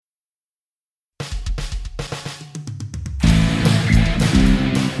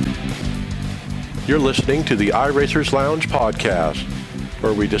You're listening to the iRacers Lounge podcast,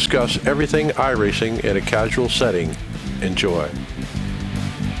 where we discuss everything iRacing in a casual setting. Enjoy.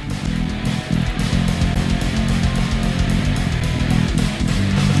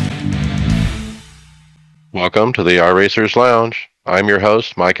 Welcome to the iRacers Lounge. I'm your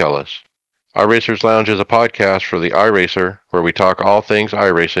host, Mike Ellis. iRacers Lounge is a podcast for the iRacer, where we talk all things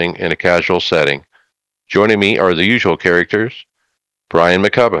iRacing in a casual setting. Joining me are the usual characters, Brian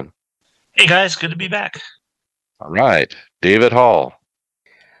McCubbin. Hey guys, good to be back. All right, David Hall.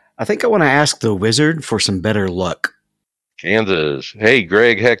 I think I want to ask the wizard for some better luck. Kansas. Hey,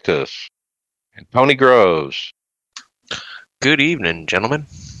 Greg Hectus. And Tony Groves. Good evening, gentlemen.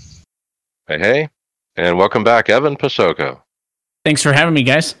 Hey. And welcome back, Evan Pasoko. Thanks for having me,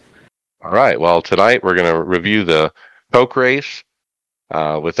 guys. All right. Well, tonight we're going to review the Coke race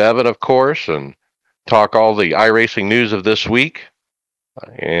with Evan, of course, and talk all the iRacing news of this week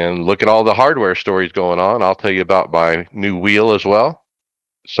and look at all the hardware stories going on. I'll tell you about my new wheel as well.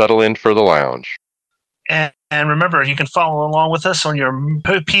 Settle in for the lounge. And remember, you can follow along with us on your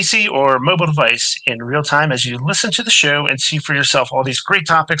PC or mobile device in real time as you listen to the show and see for yourself all these great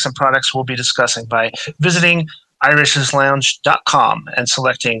topics and products we'll be discussing by visiting iRacersLounge.com and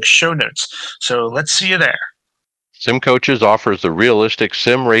selecting show notes. So let's see you there. Sim Coaches offers the realistic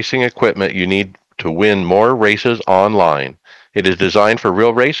sim racing equipment you need to win more races online. It is designed for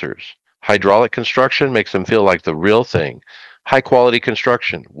real racers. Hydraulic construction makes them feel like the real thing. High quality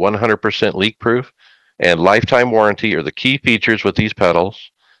construction, 100% leak proof, and lifetime warranty are the key features with these pedals,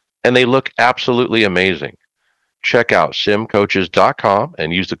 and they look absolutely amazing. Check out simcoaches.com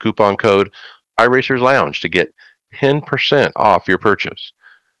and use the coupon code iRacersLounge to get 10% off your purchase.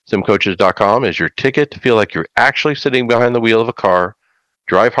 Simcoaches.com is your ticket to feel like you're actually sitting behind the wheel of a car.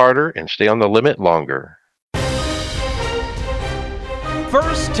 Drive harder and stay on the limit longer.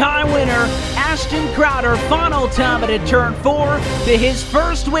 First-time winner, Ashton Crowder, final time at turn 4 to his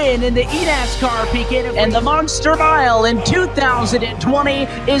first win in the eNASCAR PK. And the Monster Mile in 2020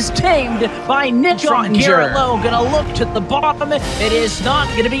 is tamed by Nick Trottinger. Going to look to the bottom. It is not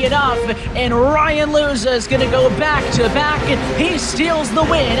going to be enough. And Ryan Luza is going to go back-to-back. He steals the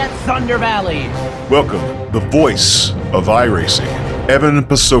win at Thunder Valley. Welcome, the voice of iRacing, Evan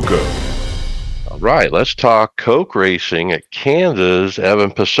Pasoko. Right, let's talk Coke racing at Kansas. Evan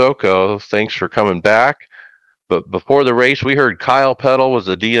Pasoko, thanks for coming back. But before the race, we heard Kyle Peddle was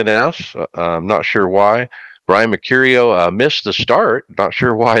the DNS. I'm not sure why. Brian Mercurio missed the start. Not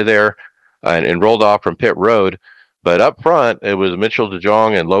sure why there, and rolled off from pit road. But up front, it was Mitchell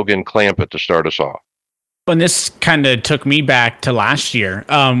DeJong and Logan Clampett to start us off. And this kind of took me back to last year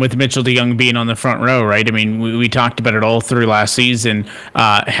with Mitchell DeJong being on the front row, right? I mean, we talked about it all through last season.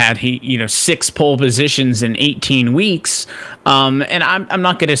 Had he, 6 pole positions in 18 weeks. And I'm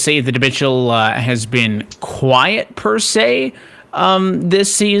not going to say that Mitchell has been quiet per se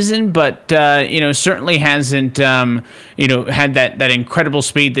this season, but certainly hasn't had that incredible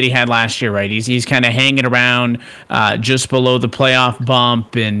speed that he had last year, right? He's kind of hanging around just below the playoff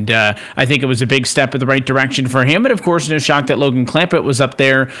bump, and I think it was a big step in the right direction for him. And of course, no shock that Logan Clampett was up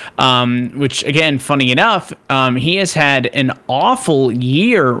there, which again, funny enough, he has had an awful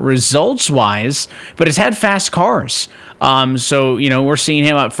year results wise, but has had fast cars. So we're seeing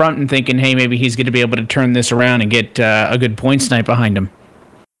him up front and thinking, hey, maybe he's going to be able to turn this around and get a good points night behind him.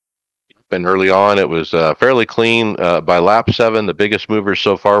 And early on, it was fairly clean. By lap 7, the biggest movers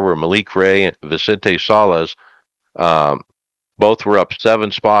so far were Malik Ray and Vicente Salas. Both were up 7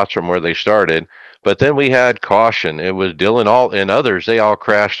 spots from where they started. But then we had caution. It was Dylan Alt and others. They all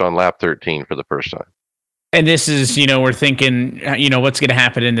crashed on lap 13 for the first time. And this is, we're thinking, what's going to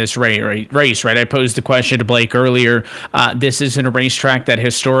happen in this race, right? I posed the question to Blake earlier. This isn't a racetrack that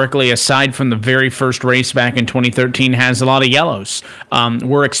historically, aside from the very first race back in 2013, has a lot of yellows.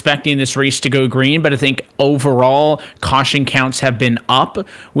 We're expecting this race to go green, but I think overall caution counts have been up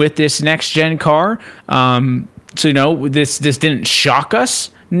with this next-gen car. This didn't shock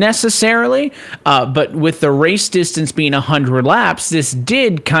us necessarily, but with the race distance being 100 laps, this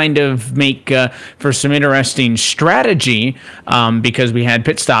did kind of make for some interesting strategy because we had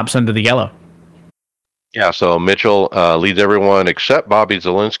pit stops under the yellow. Yeah, so Mitchell leads everyone except Bobby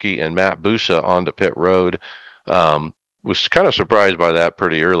Zielinski and Matt Busa onto pit road. Was kind of surprised by that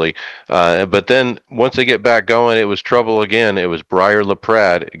pretty early. But then once they get back going, it was trouble again. It was Breyer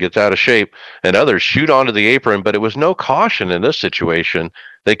LaPrade gets out of shape, and others shoot onto the apron, but it was no caution in this situation.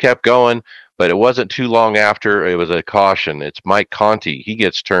 They kept going, but it wasn't too long after it was a caution. It's Mike Conti. He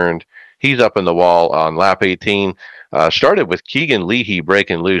gets turned. He's up in the wall on lap 18. Started with Keegan Leahy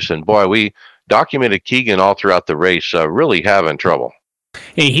breaking loose, and boy, we documented Keegan all throughout the race, really having trouble.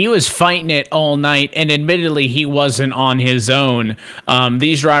 He was fighting it all night, and admittedly, he wasn't on his own.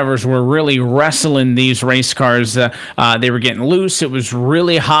 These drivers were really wrestling these race cars. They were getting loose. It was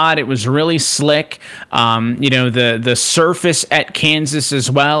really hot. It was really slick. The surface at Kansas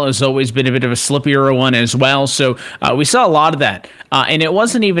as well has always been a bit of a slippier one as well. So we saw a lot of that. And it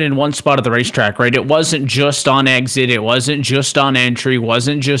wasn't even in one spot of the racetrack, right? It wasn't just on exit. It wasn't just on entry.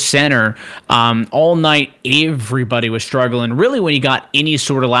 Wasn't just center. All night, everybody was struggling. Really, when you got any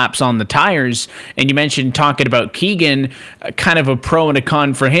sort of laps on the tires, and you mentioned talking about Keegan, kind of a pro and a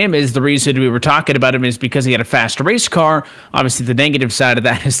con for him is the reason we were talking about him is because he had a fast race car. Obviously, the negative side of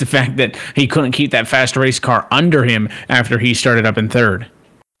that is the fact that he couldn't keep that fast race car under him after he started up in third.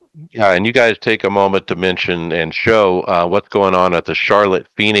 Yeah, and you guys take a moment to mention and show what's going on at the Charlotte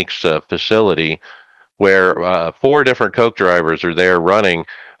Phoenix facility, where 4 different Coke drivers are there running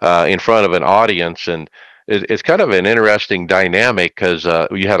in front of an audience, and it's kind of an interesting dynamic because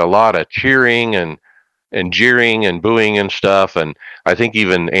you had a lot of cheering and jeering and booing and stuff, and I think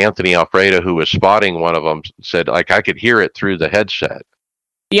even Anthony Alfredo, who was spotting one of them, said like I could hear it through the headset.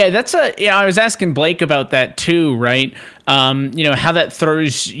 Yeah, I was asking Blake about that too, right? How that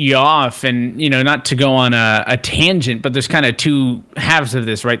throws you off, and, not to go on a tangent, but there's kind of 2 halves of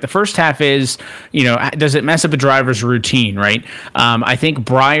this, right? The first half is, does it mess up a driver's routine, right? I think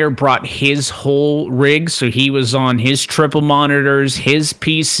Breyer brought his whole rig, so he was on his triple monitors, his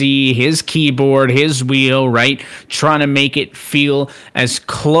PC, his keyboard, his wheel, right? Trying to make it feel as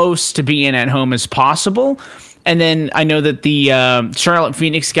close to being at home as possible. And then I know that the Charlotte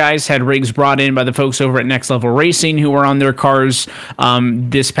Phoenix guys had rigs brought in by the folks over at Next Level Racing who were on their cars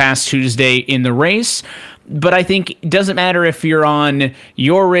this past Tuesday in the race. But I think it doesn't matter if you're on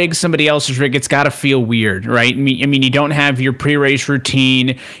your rig, somebody else's rig, it's got to feel weird, right? I mean, you don't have your pre-race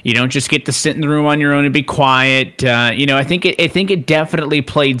routine. You don't just get to sit in the room on your own and be quiet. I think it definitely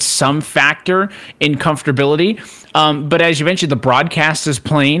played some factor in comfortability. But as you mentioned, the broadcast is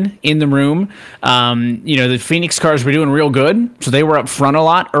playing in the room. The Phoenix cars were doing real good, so they were up front a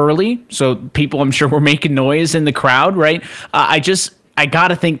lot early. So people, I'm sure, were making noise in the crowd, right? I got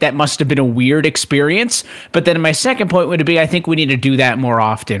to think that must have been a weird experience. But then my second point would be, I think we need to do that more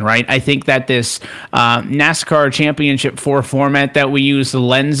often, right? I think that this NASCAR Championship 4 format that we use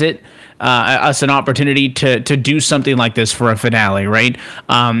lends us an opportunity to do something like this for a finale, right?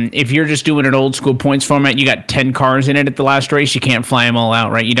 If you're just doing an old school points format, you got 10 cars in it at the last race, you can't fly them all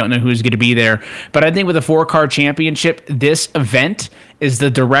out, right? You don't know who's going to be there. But I think with a 4-car championship, this event is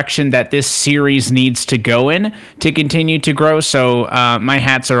the direction that this series needs to go in to continue to grow. So my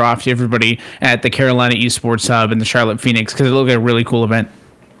hats are off to everybody at the Carolina Esports Hub and the Charlotte Phoenix, because it looks like a really cool event.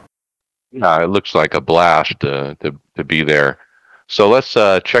 Yeah, it looks like a blast to be there. So let's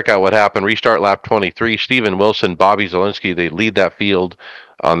check out what happened. Restart lap 23. Steven Wilson, Bobby Zielinski, they lead that field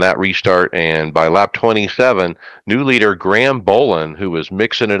on that restart. And by lap 27, new leader Graham Bolin, who was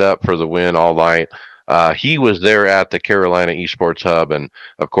mixing it up for the win all night, he was there at the Carolina Esports Hub. And,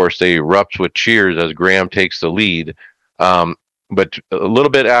 of course, they erupt with cheers as Graham takes the lead. But a little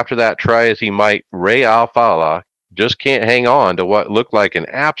bit after that, try as he might, Ray Alfala just can't hang on to what looked like an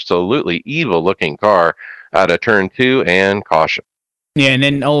absolutely evil-looking car out of turn 2 and caution. Yeah, and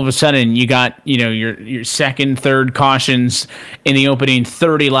then all of a sudden you got, your second, third cautions in the opening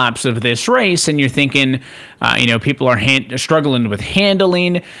 30 laps of this race, and you're thinking, people are struggling with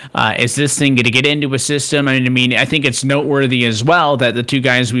handling. Is this thing going to get into a system? I think it's noteworthy as well that the 2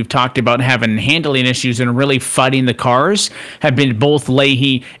 guys we've talked about having handling issues and really fighting the cars have been both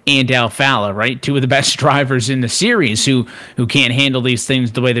Leahy and Alfala, right? 2 of the best drivers in the series who can't handle these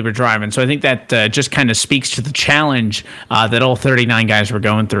things the way they were driving. So I think that just kind of speaks to the challenge that all 39 guys were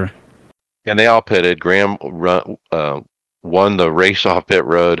going through. And they all pitted. Graham won the race off pit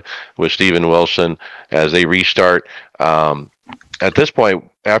road with Steven Wilson as they restart. At this point,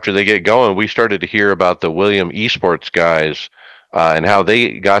 after they get going, we started to hear about the William Esports guys and how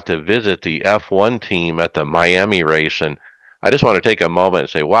they got to visit the F1 team at the Miami race. And I just want to take a moment and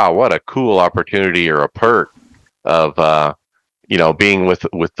say, wow, what a cool opportunity or a perk of being with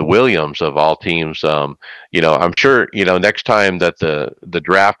the Williams of all teams. I'm sure, next time that the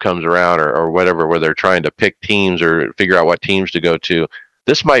draft comes around or whatever, where they're trying to pick teams or figure out what teams to go to,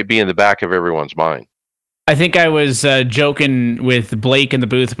 this might be in the back of everyone's mind. I think I was joking with Blake in the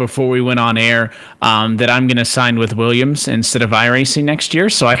booth before we went on air that I'm going to sign with Williams instead of iRacing next year,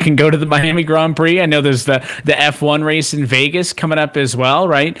 so I can go to the Miami Grand Prix. I know there's the F1 race in Vegas coming up as well,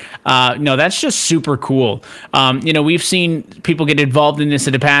 right? No, that's just super cool. We've seen people get involved in this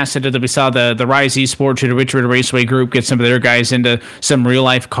in the past. We saw the Rise Esports or the Richmond Raceway Group get some of their guys into some real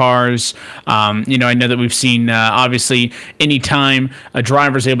life cars. I know that we've seen obviously anytime a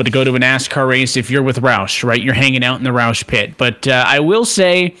driver's able to go to a NASCAR race, if you're with Roush, right? You're hanging out in the Roush pit. But I will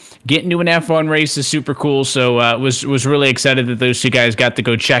say getting to an F1 race is super cool. So was really excited that those two guys got to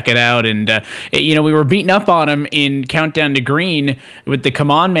go check it out. And, we were beating up on them in Countdown to Green with the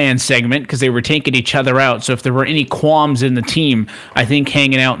Come On Man segment because they were taking each other out. So if there were any qualms in the team, I think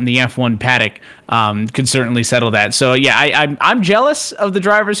hanging out in the F1 paddock could certainly settle that. So yeah, I'm jealous of the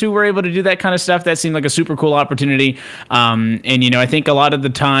drivers who were able to do that kind of stuff. That seemed like a super cool opportunity. I think a lot of the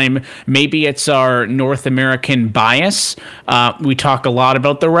time, maybe it's our North American bias. We talk a lot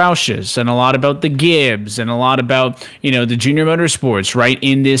about the Roushes and a lot about the Gibbs and a lot about, the junior motorsports, right?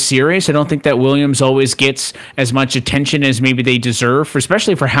 In this series, I don't think that Williams always gets as much attention as maybe they deserve,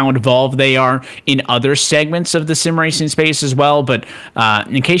 especially for how involved they are in other segments of the sim racing space as well. But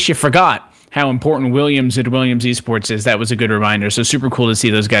in case you forgot how important Williams and Williams Esports is, that was a good reminder. So super cool to see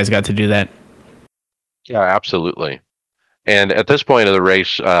those guys got to do that. Yeah, absolutely. And at this point of the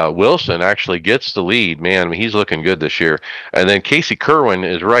race, Wilson actually gets the lead. Man, he's looking good this year. And then Casey Kerwin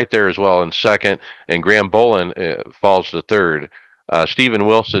is right there as well in second, and Graham Bolin falls to third. Stephen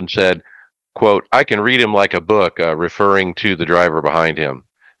Wilson said, quote, "I can read him like a book," referring to the driver behind him.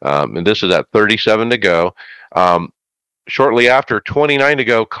 And this is at 37 to go. Shortly after 29 to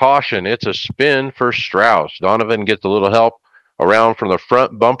go, caution, it's a spin for Strauss. Donovan gets a little help around from the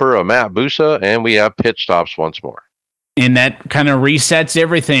front bumper of Matt Busa, and we have pit stops once more. And that kind of resets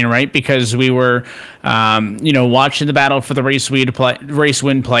everything, right? Because we were, watching the battle for the race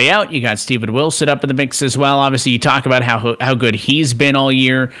win play out. You got Stephen Wilson up in the mix as well. Obviously, you talk about how good he's been all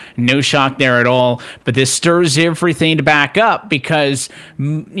year. No shock there at all. But this stirs everything to back up because,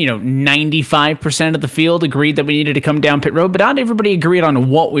 95% of the field agreed that we needed to come down pit road, but not everybody agreed on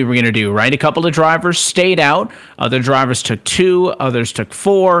what we were going to do, right? A couple of drivers stayed out. Other drivers took 2. Others took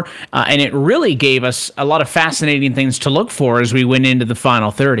 4. And it really gave us a lot of fascinating things to look for as we went into the final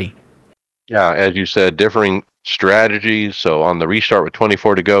 30. Yeah, as you said, differing strategies. So on the restart with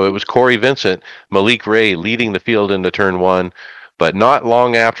 24 to go, it was Corey Vincent, Malik Ray leading the field into turn 1. But not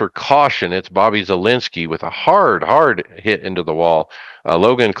long after caution, it's Bobby Zielinski with a hard hit into the wall.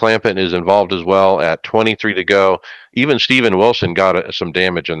 Logan Clampett is involved as well at 23 to go. Even Stephen Wilson got some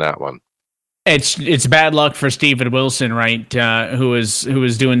damage in that one. It's bad luck for Stephen Wilson, right? Who was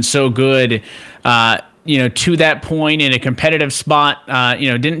doing so good. To that point in a competitive spot,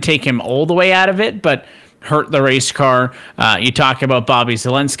 didn't take him all the way out of it, but hurt the race car. You talk about Bobby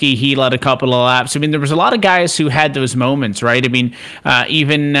Zielinski. He led a couple of laps. I mean, there was a lot of guys who had those moments, right? I mean,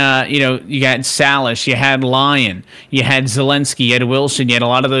 even you got Salish, you had Lyon, you had Zielinski, you had Wilson, you had a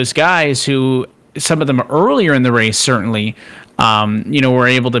lot of those guys who, some of them earlier in the race, certainly, were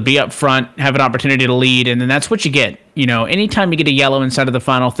able to be up front, have an opportunity to lead, and then that's what you get. Anytime you get a yellow inside of the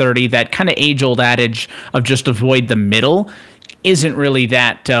final 30, that kind of age-old adage of just avoid the middle isn't really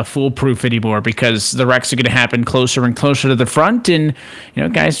that foolproof anymore because the wrecks are going to happen closer and closer to the front, and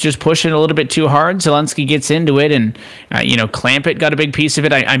guys just pushing a little bit too hard. Zielinski gets into it, and Clampett got a big piece of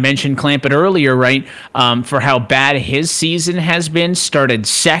it. I mentioned Clampett earlier, right? For how bad his season has been. Started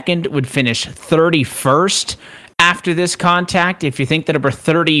second, would finish 31st. After this contact, if you think that number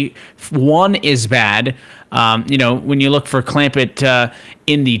 31 is bad, when you look for Clampett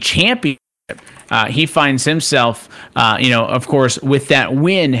in the championship, he finds himself, of course, with that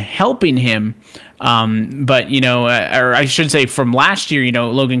win helping him. Or I should say from last year,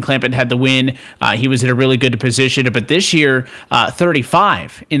 Logan Clampett had the win. He was in a really good position. But this year,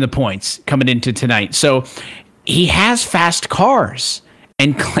 35 in the points coming into tonight. So he has fast cars.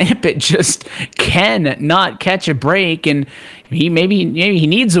 And Clampett just cannot catch a break, and maybe he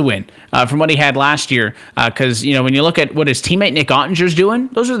needs a win from what he had last year. Because when you look at what his teammate Nick Ottinger's doing,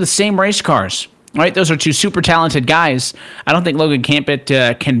 those are the same race cars, right? Those are two super talented guys. I don't think Logan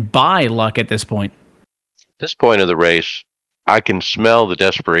Clampett can buy luck at this point. At this point of the race, I can smell the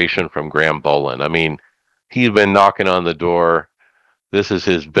desperation from Graham Bolin. I mean, he's been knocking on the door. This is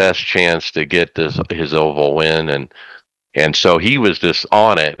his best chance to get his oval win, and so he was just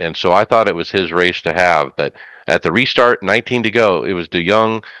on it. And so I thought it was his race to have. But at the restart, 19 to go, it was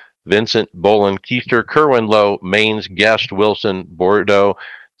DeYoung, Vincent, Bolin, Keister, Kerwin, Lowe, Maines, Guest, Wilson, Bordeaux,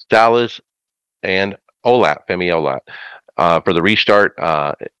 Salas, and Femi Olat. For the restart,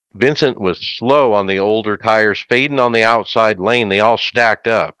 Vincent was slow on the older tires, fading on the outside lane. They all stacked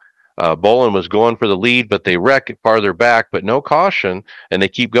up. Bolin was going for the lead, but they wreck it farther back, but no caution, and they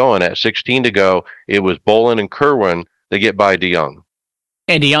keep going. At 16 to go, it was Bolin and Kerwin that get by DeYoung.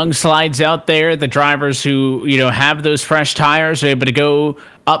 And DeYoung slides out there. The drivers who, have those fresh tires are able to go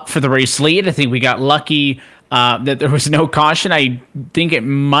up for the race lead. I think we got lucky that there was no caution. I think it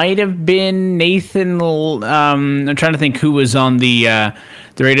might have been Nathan. I'm trying to think who was on the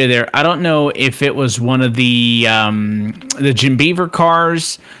radio there. I don't know if it was one of the Jim Beaver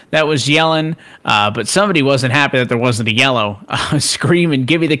cars that was yelling, but somebody wasn't happy that there wasn't a yellow screaming,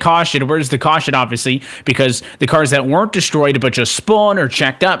 "Give me the caution!" Where's the caution? Obviously, because the cars that weren't destroyed but just spun or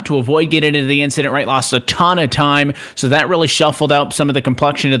checked up to avoid getting into the incident, right, lost a ton of time. So that really shuffled out some of the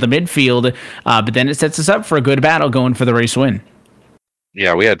complexion of the midfield. But then it sets us up for a good battle going for the race win.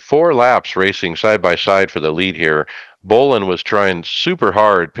 Yeah, we had 4 laps racing side by side for the lead here. Bolin was trying super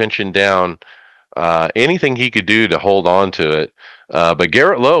hard, pinching down anything he could do to hold on to it. But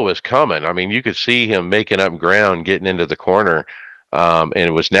Garrett Lowe was coming. I mean, you could see him making up ground, getting into the corner, and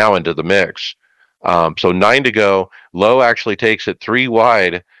it was now into the mix. So 9 to go. Lowe actually takes it 3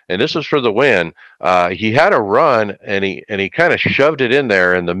 wide, and this is for the win. He had a run, and he kind of shoved it in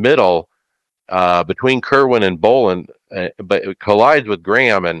there in the middle between Kerwin and Bolin, but it collides with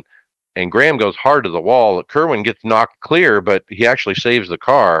Graham, and Graham goes hard to the wall. Kerwin gets knocked clear, but he actually saves the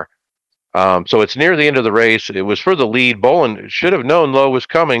car. So it's near the end of the race. It was for the lead. Bolin should have known Lowe was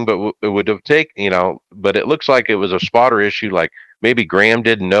coming, but it would have taken, but it looks like it was a spotter issue. Like maybe Graham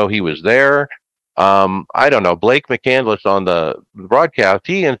didn't know he was there. I don't know. Blake McCandless on the broadcast,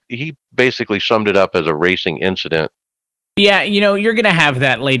 he basically summed it up as a racing incident. Yeah, you're going to have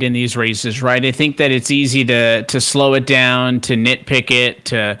that late in these races, right? I think that it's easy to slow it down, to nitpick it,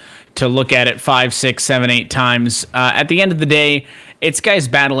 to look at it 5, 6, 7, 8 times. At the end of the day, it's guys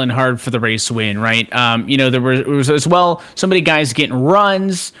battling hard for the race win, right? There was as well so many guys getting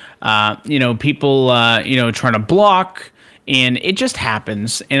runs, people, trying to block, and it just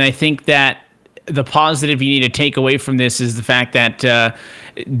happens. And I think that the positive you need to take away from this is the fact that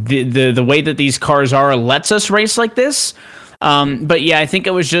the way that these cars are lets us race like this. But yeah, I think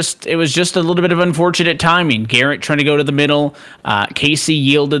it was just a little bit of unfortunate timing. Garrett trying to go to the middle, Casey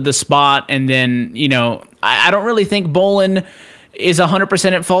yielded the spot, and then I don't really think Bolin is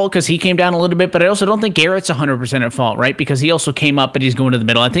 100% at fault because he came down a little bit, but I also don't think Garrett's 100% at fault, right? Because he also came up, but he's going to the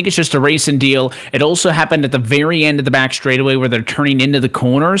middle. I think it's just a racing deal. It also happened at the very end of the back straightaway where they're turning into the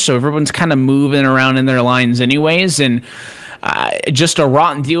corner, so everyone's kind of moving around in their lines anyways, and just a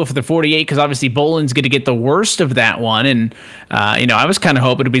rotten deal for the 48 because obviously Bolin's going to get the worst of that one. And, I was kind of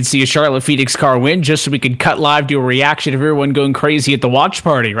hoping we'd see a Charlotte Phoenix car win just so we could cut live to a reaction of everyone going crazy at the watch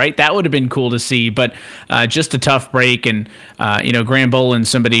party, right? That would have been cool to see, but just a tough break. And, Graham Bolin,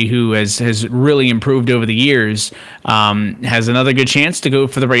 somebody who has really improved over the years, has another good chance to go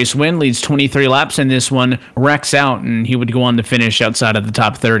for the race win, leads 23 laps in this one, wrecks out, and he would go on to finish outside of the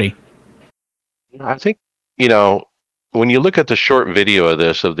top 30. I think, when you look at the short video of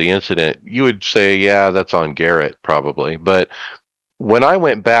the incident, you would say, yeah, that's on Garrett probably. But when I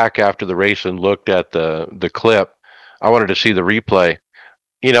went back after the race and looked at the clip, I wanted to see the replay.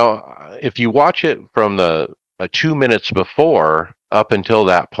 If you watch it from the 2 minutes before up until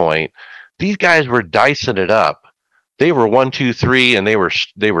that point, these guys were dicing it up. They were 1, 2, 3, and they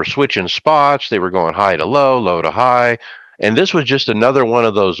were switching spots. They were going high to low, low to high. And this was just another one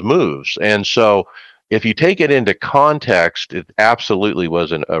of those moves. And so if you take it into context, it absolutely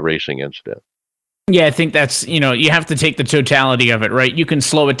wasn't a racing incident. Yeah, I think that's, you have to take the totality of it, right? You can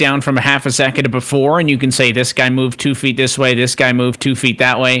slow it down from a half a second to before, and you can say this guy moved 2 feet this way, this guy moved 2 feet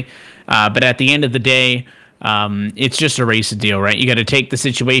that way. But at the end of the day, it's just a race deal, right? You got to take the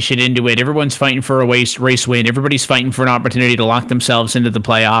situation into it. Everyone's fighting for a race win. Everybody's fighting for an opportunity to lock themselves into the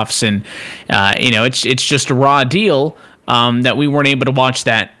playoffs. And, it's just a raw deal. That we weren't able to watch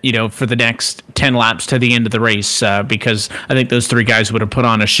that, for the next 10 laps to the end of the race because I think those 3 guys would have put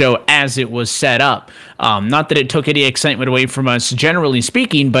on a show as it was set up. Not that it took any excitement away from us, generally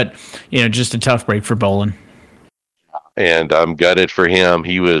speaking, but, just a tough break for Bolin. And I'm gutted for him.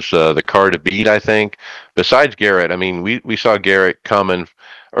 He was the car to beat, I think. Besides Garrett, I mean, we saw Garrett coming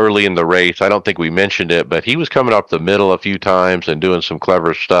early in the race. I don't think we mentioned it, but he was coming up the middle a few times and doing some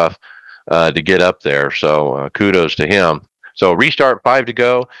clever stuff to get up there. So kudos to him. So restart, 5 to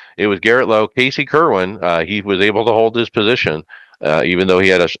go. It was Garrett Lowe. Casey Kerwin, he was able to hold his position, even though he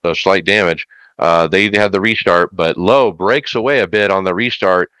had a slight damage. They had the restart, but Lowe breaks away a bit on the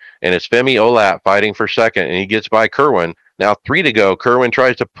restart, and it's Femi Olat fighting for second, and he gets by Kerwin. Now 3 to go. Kerwin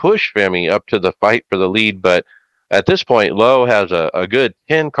tries to push Femi up to the fight for the lead, but at this point, Lowe has a good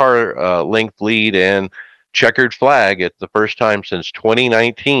 10-car length lead and checkered flag. It's the first time since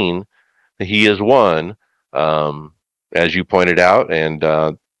 2019 that he has won, as you pointed out,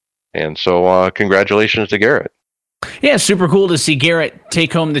 and so congratulations to Garrett. Yeah, super cool to see Garrett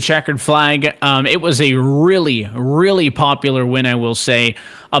take home the checkered flag. It was a really, really popular win, I will say,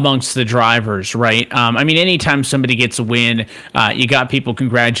 amongst the drivers, right? I mean, anytime somebody gets a win, you got people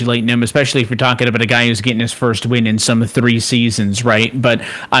congratulating them, especially if you're talking about a guy who's getting his first win in some 3 seasons, right? But,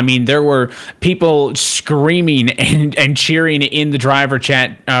 I mean, there were people screaming and cheering in the driver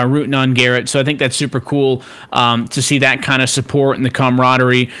chat, rooting on Garrett. So I think that's super cool to see that kind of support and the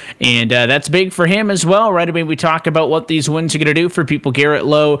camaraderie. And that's big for him as well, right? I mean, we talk about what these wins are going to do for people. Garrett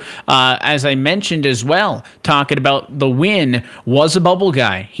Lowe, as I mentioned as well, talking about the win, was a bubble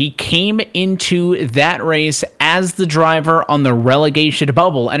guy. He came into that race as the driver on the relegation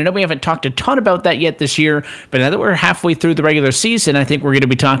bubble. And I know we haven't talked a ton about that yet this year, but now that we're halfway through the regular season, I think we're going to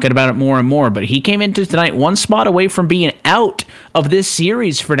be talking about it more and more. But he came into tonight 1 spot away from being out of this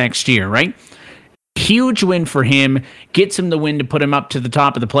series for next year, right? Huge win for him, gets him the win to put him up to the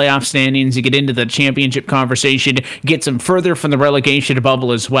top of the playoff standings. You get into the championship conversation, gets him further from the relegation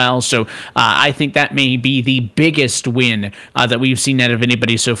bubble as well. So I think that may be the biggest win that we've seen out of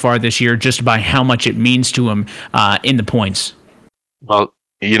anybody so far this year, just by how much it means to him in the points. Well,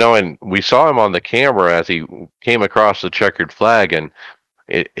 and we saw him on the camera as he came across the checkered flag, and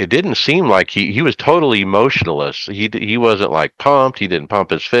it didn't seem like he was totally emotionless. He wasn't like pumped. He didn't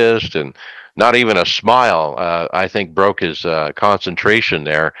pump his fist, and not even a smile, I think, broke his concentration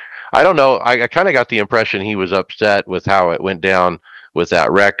there. I don't know. I kind of got the impression he was upset with how it went down with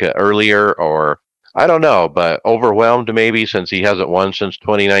that wreck earlier, or I don't know, but overwhelmed maybe since he hasn't won since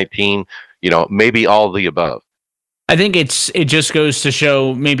 2019. Maybe all of the above. I think it just goes to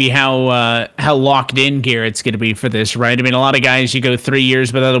show maybe how locked in Garrett's going to be for this, right? I mean, a lot of guys, you go 3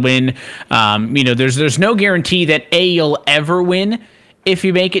 years without a win. There's no guarantee that A, you'll ever win if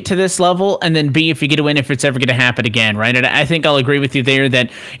you make it to this level, and then B, if you get a win, if it's ever going to happen again, right? And I think I'll agree with you there that,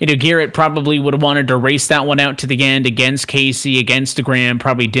 Garrett probably would have wanted to race that one out to the end against Casey, against DeGram,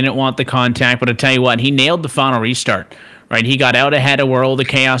 probably didn't want the contact, but I'll tell you what, he nailed the final restart. Right, he got out ahead of where all the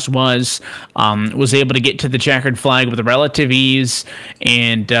chaos was able to get to the checkered flag with relative ease,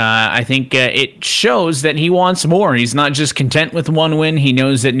 and I think it shows that he wants more. He's not just content with one win. He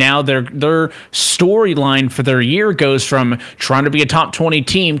knows that now their storyline for their year goes from trying to be a top 20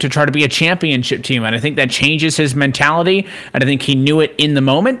 team to try to be a championship team, and I think that changes his mentality, and I think he knew it in the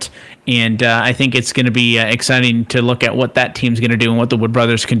moment. And I think it's going to be exciting to look at what that team's going to do and what the Wood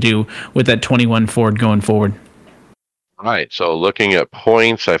Brothers can do with that 21 Ford going forward. All right, so looking at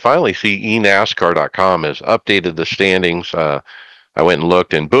points, I finally see eNASCAR.com has updated the standings. I went and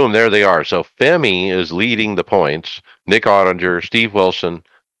looked, and boom, there they are. So Femi is leading the points. Nick Ottinger, Steve Wilson,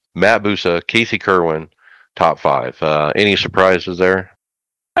 Matt Busa, Casey Kerwin, top 5. Any surprises there?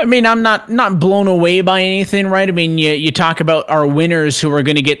 I mean, I'm not blown away by anything, right? I mean, you talk about our winners who are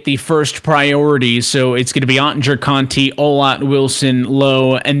going to get the first priority. So it's going to be Ottinger, Conti, Olot, Wilson,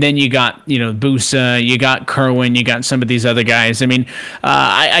 Lowe, and then you got, Busa, you got Kerwin, you got some of these other guys. I mean,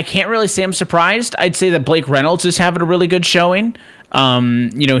 I can't really say I'm surprised. I'd say that Blake Reynolds is having a really good showing.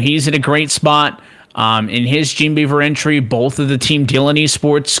 He's in a great spot. In his Gene Beaver entry, both of the Team Dillon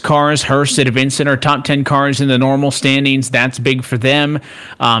Esports cars, Hurst and Vincent, are top 10 cars in the normal standings. That's big for them.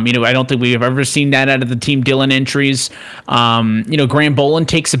 I don't think we've ever seen that out of the Team Dillon entries. Graham Boland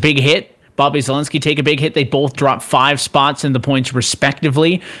takes a big hit. Bobby Zelensky take a big hit. They both drop 5 spots in the points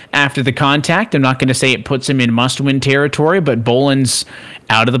respectively after the contact. I'm not going to say it puts him in must-win territory, but Boland's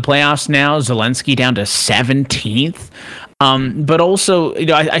out of the playoffs now. Zelensky down to 17th. But also,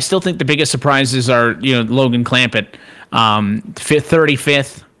 I still think the biggest surprises are, Logan Clampett,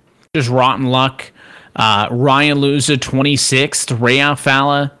 35th, just rotten luck. Ryan Luza, 26th. Ray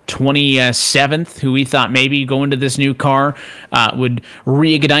Alfala, 27th, who we thought maybe going to this new car would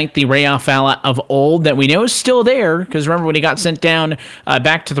reignite the Ray Alfala of old that we know is still there. Because remember when he got sent down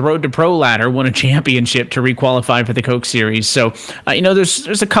back to the Road to Pro ladder, won a championship to requalify for the Coke Series. So,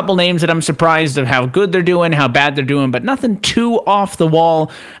 there's a couple names that I'm surprised of how good they're doing, how bad they're doing, but nothing too off the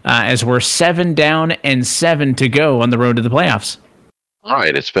wall as we're 7 down and 7 to go on the road to the playoffs. All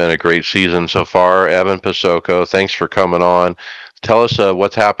right, it's been a great season so far. Evan Pasoko, thanks for coming on. Tell us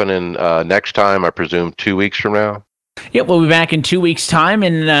what's happening next time, I presume 2 weeks from now. Yeah, we'll be back in 2 weeks' time,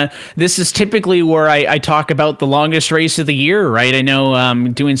 and this is typically where I talk about the longest race of the year, right? I know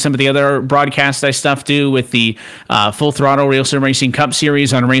doing some of the other broadcasts I do with the Full Throttle Real Sim Racing Cup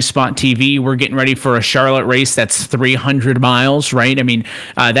Series on Race Spot TV. We're getting ready for a Charlotte race that's 300 miles, right? I mean,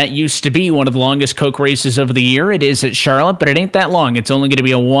 that used to be one of the longest Coke races of the year. It is at Charlotte, but it ain't that long. It's only going to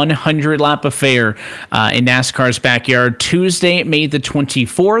be a 100-lap affair in NASCAR's backyard, Tuesday, May the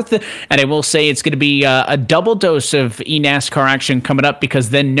 24th, and I will say it's going to be a double dose of eNASCAR action coming up,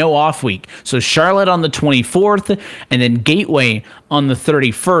 because then no off week. So Charlotte on the 24th and then Gateway on the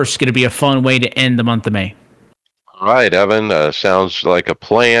 31st. Going to be a fun way to end the month of May. All right, Evan, sounds like a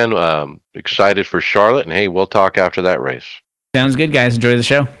plan. Excited for Charlotte, and hey, we'll talk after that race. Sounds good, guys. Enjoy the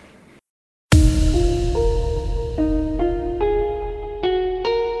show.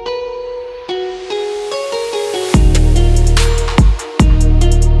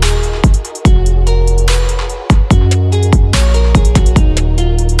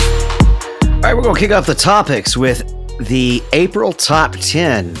 All right, we're going to kick off the topics with the April Top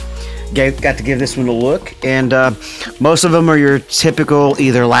 10. Got to give this one a look, and most of them are your typical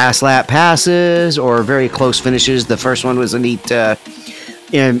either last lap passes or very close finishes. The first one was a neat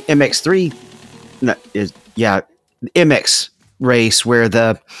MX3, MX race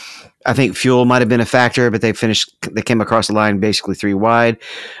where I think fuel might have been a factor, but they came across the line basically 3 wide.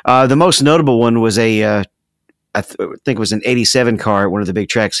 The most notable one was I think it was an 87 car at one of the big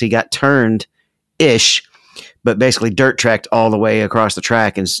tracks. He got turned-ish, but basically dirt tracked all the way across the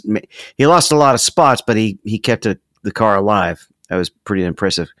track. And he lost a lot of spots, but he kept the car alive. That was pretty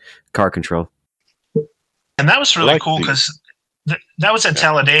impressive car control. And that was really cool because that was at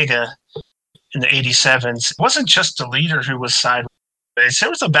Talladega in the 87s. It wasn't just the leader who was sideways. There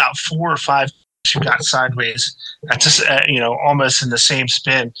was about 4 or 5 who got sideways, almost in the same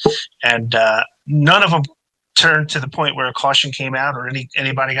spin. And none of them turned to the point where a caution came out or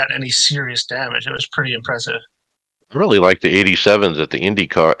anybody got any serious damage. It was pretty impressive. I really like the 87s at the Indy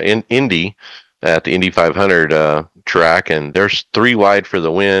at the Indy 500 track, and there's 3 wide for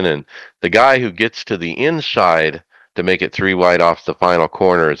the win. And the guy who gets to the inside to make it 3 wide off the final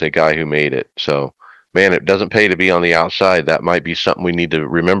corner is a guy who made it. So, man, it doesn't pay to be on the outside. That might be something we need to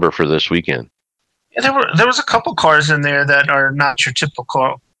remember for this weekend. Yeah, there was a couple cars in there that are not your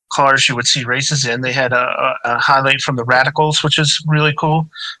typical cars you would see races in. They had a highlight from the Radicals, which is really cool.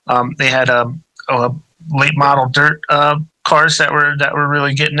 They had a late model dirt cars that were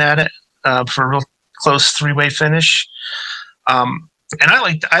really getting at it for a real close 3-way finish. And I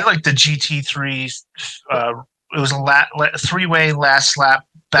liked the GT3. It was a 3-way last lap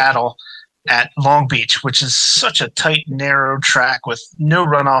battle at Long Beach, which is such a tight, narrow track with no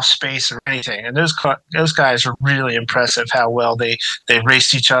runoff space or anything. And those guys are really impressive how well they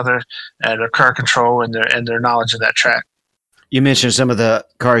raced each other and their car control and their knowledge of that track. You mentioned some of the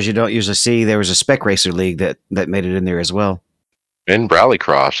cars you don't usually see. There was a Spec Racer League that made it in there as well. And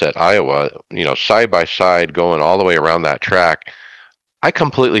Rallycross at Iowa, side by side going all the way around that track. I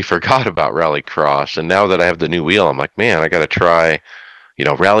completely forgot about Rallycross, and now that I have the new wheel, I'm like, man, I got to try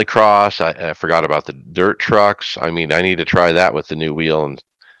Rallycross. I forgot about the dirt trucks. I mean, I need to try that with the new wheel and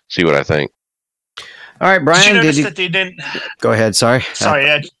see what I think. All right, Brian. Did you notice that they didn't? Go ahead. Sorry.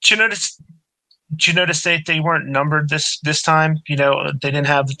 Did you notice that they weren't numbered this time? They didn't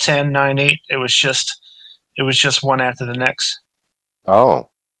have the 10, 9, 8. It was just one after the next. Oh,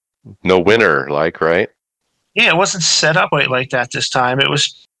 no winner, right? Yeah, it wasn't set up like that this time. It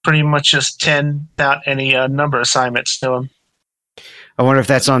was pretty much just 10 without any number assignments to them. I wonder if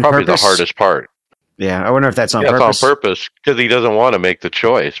that's on probably purpose. The hardest part. Yeah, I wonder if that's on purpose. It's on purpose because he doesn't want to make the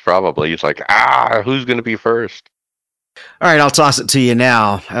choice, probably. He's like, who's going to be first? All right, I'll toss it to you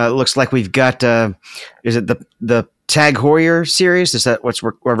now. It looks like we've got, is it the Tag Heuer series? Is that what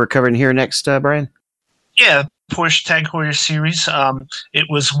we're covering here next, Brian? Yeah, Porsche Tag Heuer series. It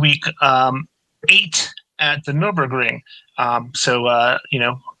was week 8 at the Nürburgring.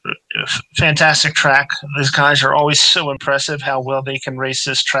 Fantastic track. These guys are always so impressive how well they can race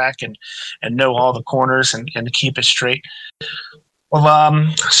this track and know all the corners and keep it straight.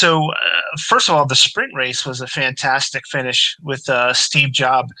 Well, first of all, the sprint race was a fantastic finish with Steve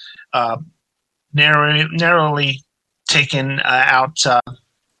Job narrowly taking out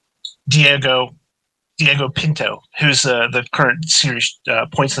Diego Pinto, who's the current series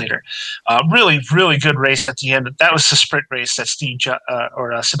points leader. Really, really good race at the end. That was the sprint race that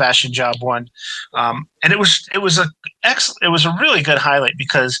Sebastian Job won, and it was a really good highlight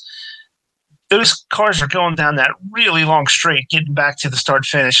because those cars are going down that really long straight, getting back to the start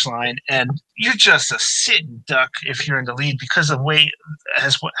finish line, and you're just a sitting duck if you're in the lead because of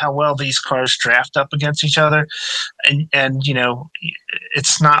how well these cars draft up against each other, and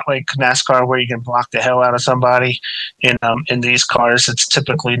it's not like NASCAR where you can block the hell out of somebody. In these cars, it's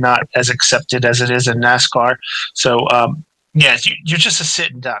typically not as accepted as it is in NASCAR. So you're just a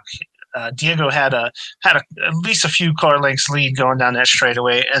sitting duck. Diego had at least a few car lengths lead going down that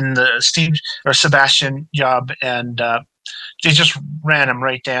straightaway, and Sebastian Job and they just ran him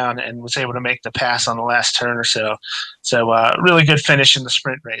right down and was able to make the pass on the last turn or so. So really good finish in the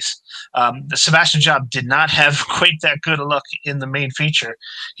sprint race. The Sebastian Job did not have quite that good a luck in the main feature.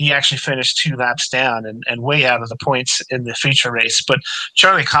 He actually finished 2 laps down and way out of the points in the feature race. But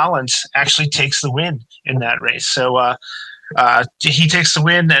Charlie Collins actually takes the win in that race. So he takes the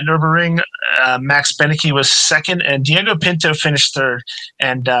win at Nürburgring. Max Benecke was second, and Diego Pinto finished third,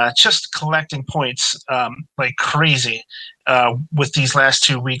 and just collecting points like crazy with these last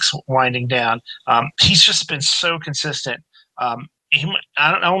 2 weeks winding down. He's just been so consistent. I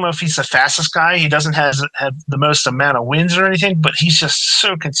don't know if he's the fastest guy. He doesn't have the most amount of wins or anything, but he's just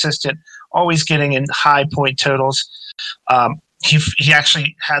so consistent, always getting in high point totals. He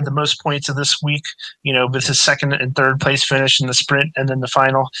actually had the most points of this week, with his second and third place finish in the sprint and then the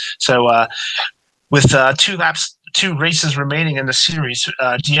final. So with 2 races remaining in the series,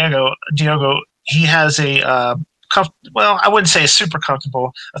 Diego, he has I wouldn't say a super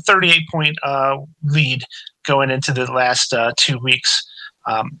comfortable, a 38-point lead going into the last 2 weeks.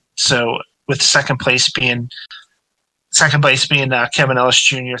 So with second place being Kevin Ellis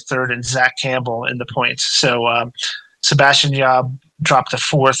Jr., third, and Zach Campbell in the points. So Sebastian Job dropped to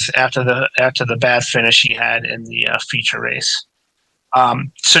fourth after the bad finish he had in the feature race.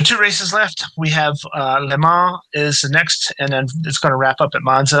 So 2 races left. We have Le Mans is the next, and then it's going to wrap up at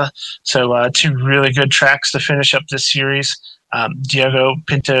Monza. So 2 really good tracks to finish up this series. Diego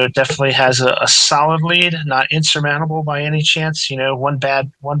Pinto definitely has a solid lead, not insurmountable by any chance. One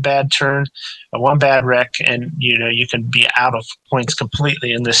bad turn, one bad wreck, and you can be out of points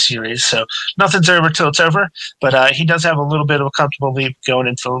completely in this series. So nothing's over till it's over, but he does have a little bit of a comfortable lead going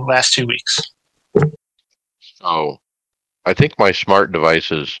into the last 2 weeks. So I think my smart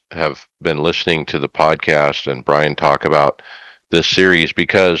devices have been listening to the podcast and Brian talk about this series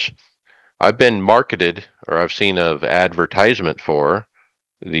because I've been marketed, or I've seen an advertisement for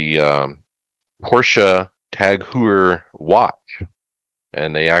the Porsche Tag Heuer watch,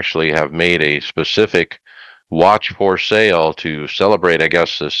 and they actually have made a specific watch for sale to celebrate, I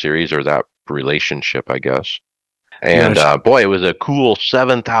guess, this series or that relationship, I guess. And boy, it was a cool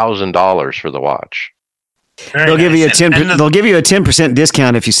 $7,000 for the watch. They'll give you a 10%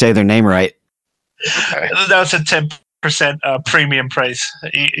 discount if you say their name right. Okay. That's a 10% premium price.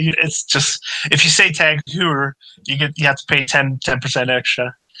 It's just if you say Tag Heuer, you have to pay 10%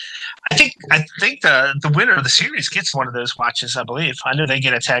 extra. I think the winner of the series gets one of those watches. I believe. I know they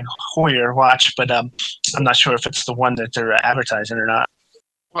get a Tag Heuer watch, but I'm not sure if it's the one that they're advertising or not.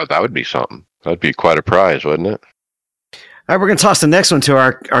 Well, that would be something. That'd be quite a prize, wouldn't it? All right, we're going to toss the next one to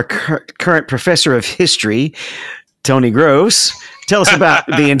our current professor of history, Tony Gross. Tell us about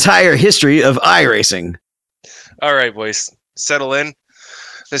the entire history of iRacing. All right, boys, settle in.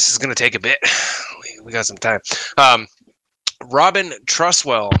 This is going to take a bit. We got some time. Robin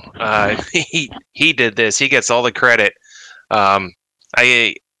Trustwell, he did this. He gets all the credit.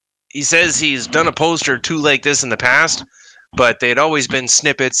 He says he's done a poster or 2 like this in the past, but they'd always been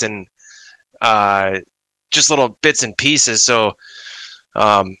snippets and just little bits and pieces. So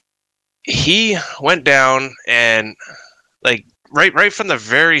he went down and like right from the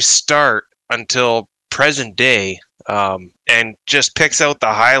very start until present day, and just picks out the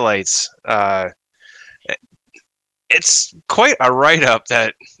highlights. It's quite a write-up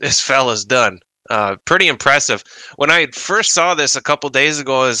that this fella's done. Pretty impressive. When I first saw this a couple days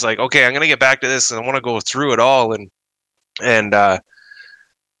ago, I was like, okay, I'm gonna get back to this and I want to go through it all. And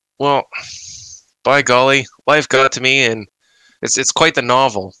well, by golly, life got to me, and it's quite the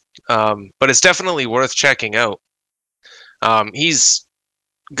novel. But it's definitely worth checking out. He's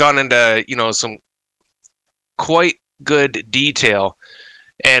gone into some quite good detail,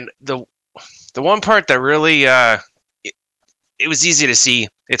 and the one part that really it was easy to see,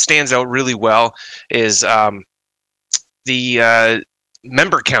 it stands out really well, is the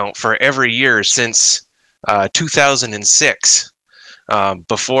member count for every year since 2006.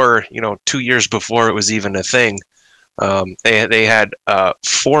 Before 2 years before it was even a thing, they had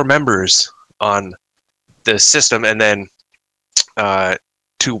 4 members on the system, and then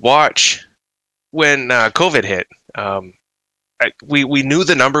to watch when COVID hit, we knew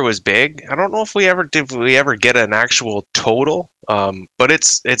the number was big. I don't know if we ever get an actual total, but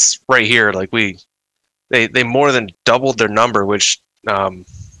it's right here. Like they more than doubled their number, which I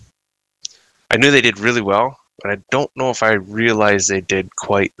knew they did really well, but I don't know if I realized they did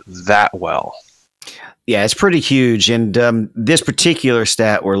quite that well. Yeah, it's pretty huge. And this particular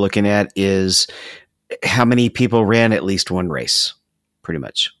stat we're looking at is how many people ran at least one race, pretty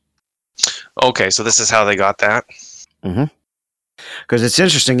much. Okay, so this is how they got that. Mm-hmm. Because it's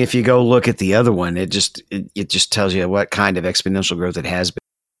interesting if you go look at the other one, it just tells you what kind of exponential growth it has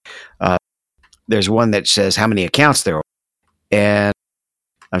been. There's one that says how many accounts there are, and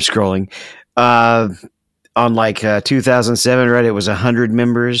I'm scrolling. On like 2007, right? It was 100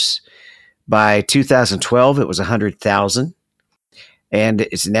 members. By 2012, it was 100,000, and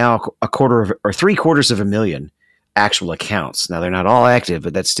it's now a quarter of, or 750,000 actual accounts. Now they're not all active,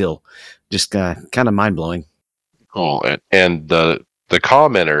 but that's still just kind of mind blowing. Cool. And the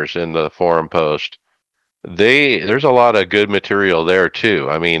commenters in the forum post, there's a lot of good material there too.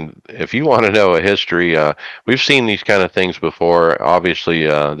 I mean, if you want to know a history, we've seen these kind of things before. Obviously,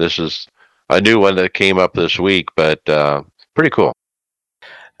 this is a new one that came up this week, but pretty cool.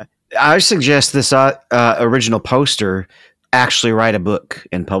 I suggest this original poster actually write a book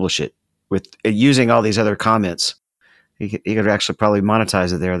and publish it with using all these other comments. He could actually probably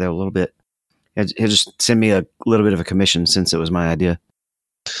monetize it there a little bit. He'll just send me a little bit of a commission since it was my idea.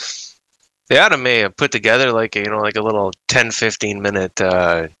 They ought to may have put together like a little 10-15 minute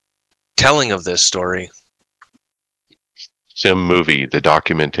telling of this story. Sim movie, the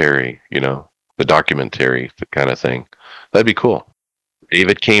documentary, the kind of thing. That'd be cool.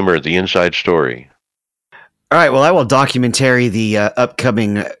 David Kamer, the inside story. All right. Well, I will documentary the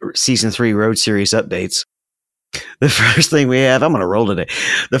upcoming season 3 Road Series updates. The first thing we have, I'm going to roll today.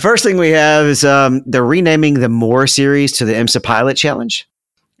 The first thing we have is they're renaming the More series to the IMSA Pilot Challenge.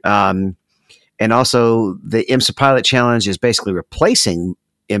 And also the IMSA Pilot Challenge is basically replacing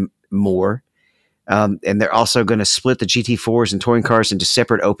More. And they're also going to split the GT4s and touring cars into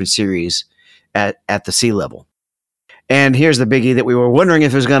separate open series at the sea level. And here's the biggie that we were wondering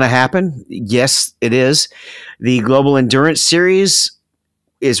if it was going to happen. Yes, it is. The Global Endurance Series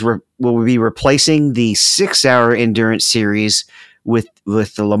will be replacing the 6-hour endurance series with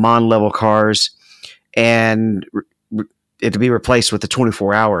the Le Mans level cars, and it'll be replaced with the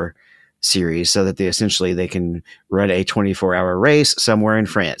 24-hour series so that they can run a 24-hour race somewhere in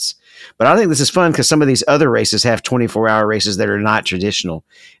France. But I think this is fun because some of these other races have 24-hour races that are not traditional,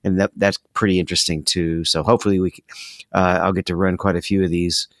 and that's pretty interesting too. So hopefully I'll get to run quite a few of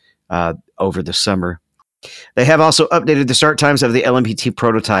these over the summer. They have also updated the start times of the LMP2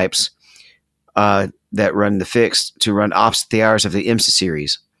 prototypes that run the fixed to run opposite the hours of the IMSA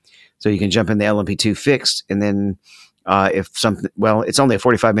series. So you can jump in the LMP2 fixed, and then it's only a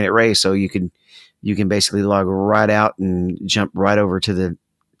 45-minute race, so you can basically log right out and jump right over to the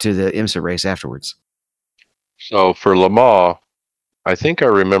IMSA race afterwards. So for Le Mans, I think I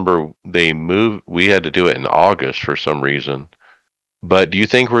remember we had to do it in August for some reason. But do you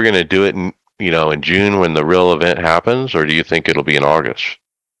think we're going to do it in June when the real event happens, or do you think it'll be in August?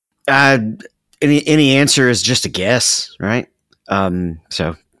 Any answer is just a guess, right?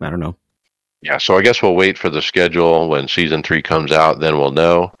 So I don't know. Yeah, so I guess we'll wait for the schedule when season 3 comes out, then we'll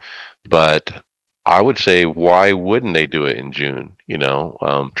know. But I would say, why wouldn't they do it in June?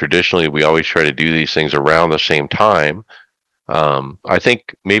 Traditionally, we always try to do these things around the same time. I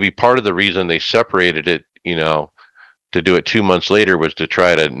think maybe part of the reason they separated it, to do it 2 months later was to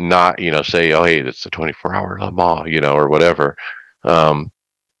try to not, say, oh, hey, it's the 24-hour Le Mans, or whatever.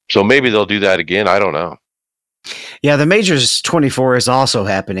 So maybe they'll do that again. I don't know. Yeah, the Majors 24 is also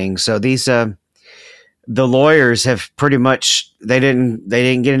happening. So these the lawyers have pretty much they didn't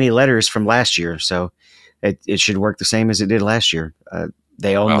get any letters from last year, so it should work the same as it did last year.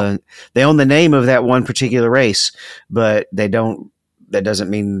 They own the name of that one particular race, but they don't. That doesn't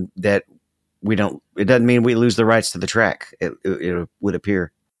mean that we don't. It doesn't mean we lose the rights to the track. It would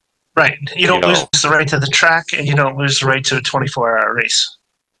appear. Right. You don't lose the right to the track, and you don't lose the right to a 24-hour race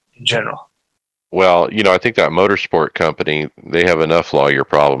in general. Well, I think that motorsport company, they have enough lawyer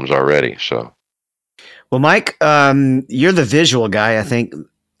problems already. So, well, Mike, you're the visual guy, I think,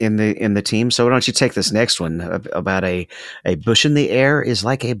 in the team. So why don't you take this next one about a bush in the air is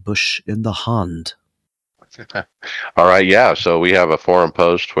like a bush in the hand. All right, yeah. So we have a forum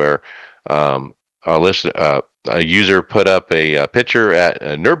post where a user put up a picture at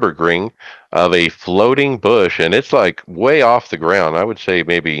Nürburgring of a floating bush, and it's like way off the ground. I would say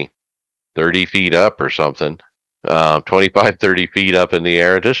maybe 30 feet up or something, 25, 30 feet up in the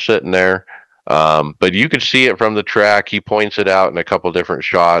air, just sitting there. But you could see it from the track. He points it out in a couple different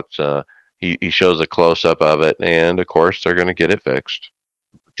shots. He shows a close up of it, and of course they're going to get it fixed.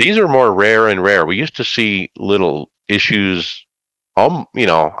 These are more rare and rare. We used to see little issues.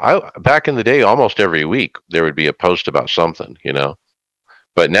 Back in the day, almost every week there would be a post about something,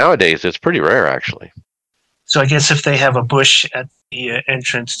 But nowadays it's pretty rare, actually. So I guess if they have a bush at the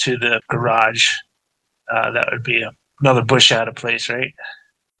entrance to the garage, that would be another bush out of place, right?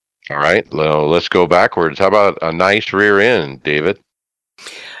 All right, well, let's go backwards. How about a nice rear end, David?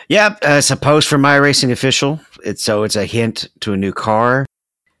 Yeah, it's a post from iRacing Official. It's a hint to a new car.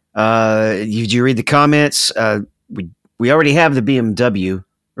 Did you read the comments? We already have the BMW,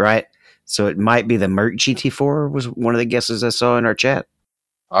 right? So it might be the Merc GT4 was one of the guesses I saw in our chat.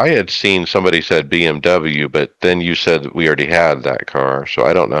 I had seen somebody said BMW, but then you said that we already had that car, so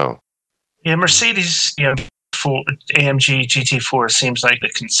I don't know. Yeah, Mercedes, for AMG GT4 seems like the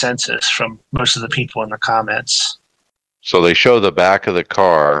consensus from most of the people in the comments. So they show the back of the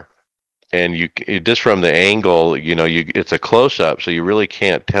car, and just from the angle, it's a close up, so you really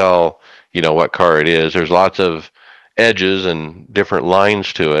can't tell, what car it is. There's lots of edges and different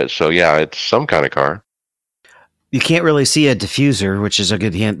lines to it. So yeah, it's some kind of car. You can't really see a diffuser, which is a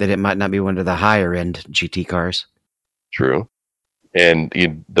good hint that it might not be one of the higher end GT cars. True. And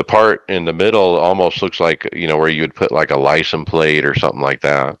the part in the middle almost looks like, where you would put like a license plate or something like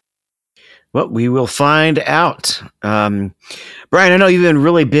that. Well, we will find out. Brian, I know you've been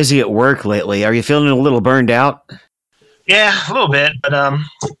really busy at work lately. Are you feeling a little burned out? Yeah, a little bit, but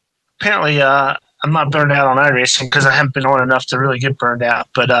apparently I'm not burned out on iRacing because I haven't been on enough to really get burned out.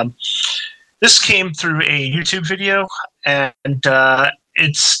 But this came through a YouTube video, and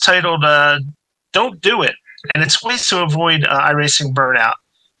it's titled "Don't Do It," and it's ways to avoid iRacing burnout.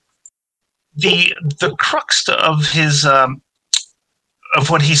 The crux of his of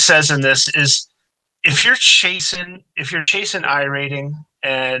what he says in this is if you're chasing iRating,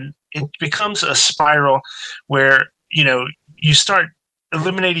 and it becomes a spiral where you start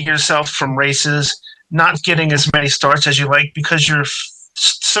eliminating yourself from races, not getting as many starts as you like because you're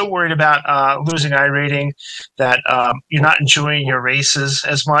so worried about losing iRating that you're not enjoying your races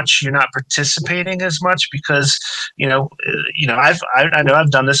as much. You're not participating as much because I know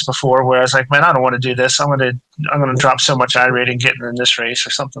I've done this before where I was like, man, I don't want to do this. I'm gonna drop so much iRating getting in this race or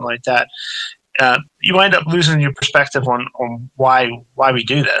something like that. You wind up losing your perspective on why we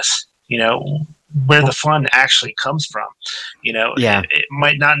do this. Where the fun actually comes from. It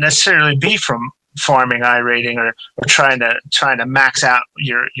might not necessarily be from farming iRating or trying to max out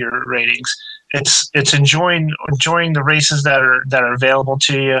your ratings. It's enjoying the races that are available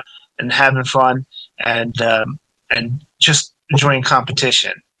to you and having fun and just enjoying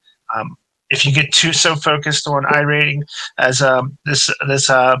competition. If you get so focused on iRating, as this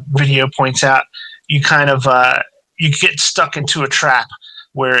video points out, you kind of you get stuck into a trap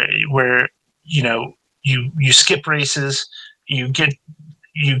where you skip races, you get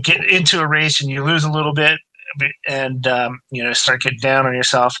into a race and you lose a little bit, and start getting down on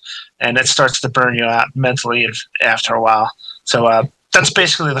yourself, and it starts to burn you out mentally after a while. So that's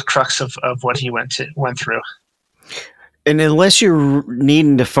basically the crux of what he went through. And unless you're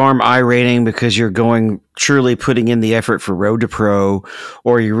needing to farm iRating because you're truly putting in the effort for Road to Pro,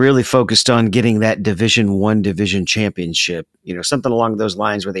 or you're really focused on getting that Division 1 division championship, something along those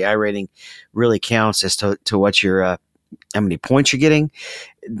lines where the iRating really counts as to what your how many points you're getting,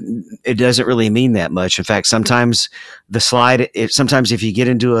 it doesn't really mean that much. In fact, sometimes sometimes if you get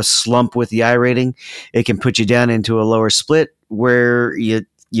into a slump with the iRating, it can put you down into a lower split where you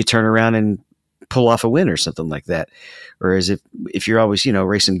turn around and pull off a win or something like that. Whereas if you're always,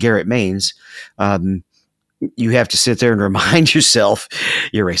 racing Garrett Maines, you have to sit there and remind yourself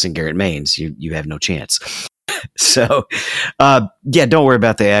you're racing Garrett Maines. You have no chance. So, don't worry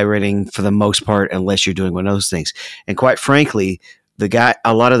about the iRating for the most part, unless you're doing one of those things. And quite frankly,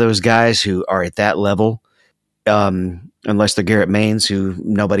 a lot of those guys who are at that level, unless they're Garrett Maines, who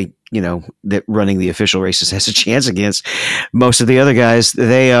nobody, that running the official races has a chance against, most of the other guys,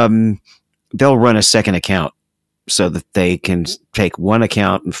 they'll run a second account so that they can take one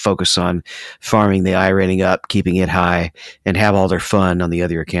account and focus on farming the iRating up, keeping it high, and have all their fun on the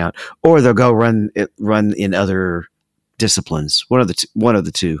other account. Or they'll go run in other disciplines. One of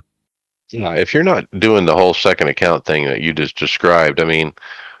the two. Yeah, if you're not doing the whole second account thing that you just described, I mean,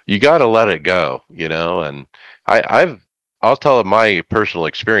 you got to let it go, And I'll tell my personal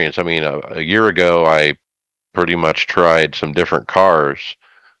experience. I mean, a year ago, I pretty much tried some different cars,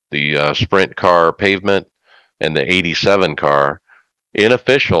 the sprint car pavement and the 87 car in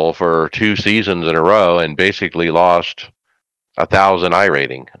official for 2 seasons in a row, and basically lost 1,000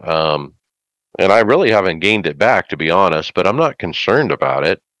 iRating. and I really haven't gained it back, to be honest. But I'm not concerned about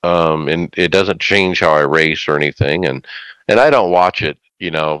it, and it doesn't change how I race or anything. And I don't watch it,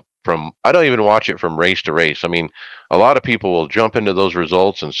 I don't even watch it from race to race. I mean, a lot of people will jump into those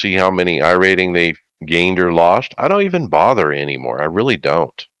results and see how many I rating they gained or lost. I don't even bother anymore. I really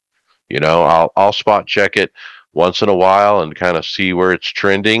don't. I'll spot check it once in a while and kind of see where it's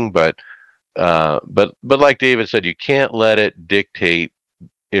trending, but like David said, you can't let it dictate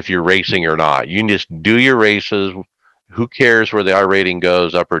if you're racing or not. You can just do your races. Who cares where the I rating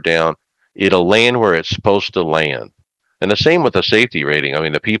goes, up or down? It'll land where it's supposed to land. And the same with the safety rating. I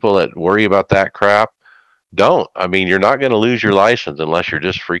mean, the people that worry about that crap don't. I mean, you're not going to lose your license unless you're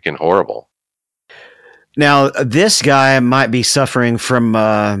just freaking horrible. Now, this guy might be suffering from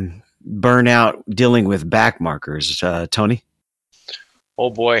burnout dealing with back markers. Tony? Oh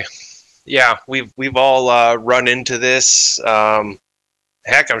boy. Yeah, we've all run into this.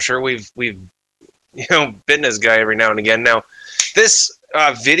 Heck, I'm sure we've been this guy every now and again. Now, this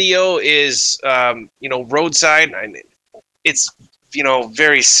video is roadside. It's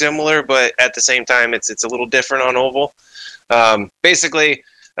very similar, but at the same time, it's a little different on oval. Basically,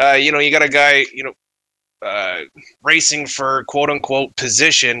 you got a guy racing for quote unquote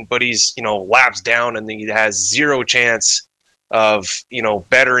position, but he's laps down and he has zero chance of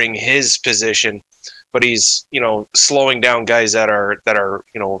bettering his position, but he's slowing down guys that are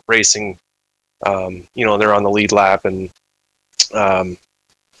racing. They're on the lead lap, and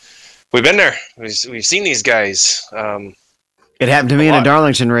we've been there. We've seen these guys. It happened to me in a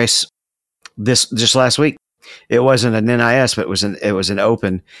Darlington race just last week. It wasn't an NIS, but it was an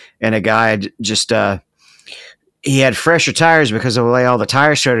open, and a guy just he had fresher tires because of the way all the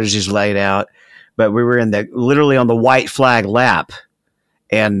tire strategies laid out. But we were literally on the white flag lap,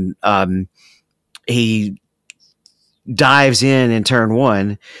 and he dives in turn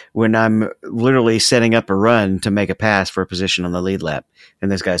one when I'm literally setting up a run to make a pass for a position on the lead lap,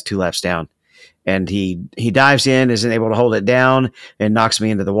 and this guy's 2 laps down. And he dives in, isn't able to hold it down, and knocks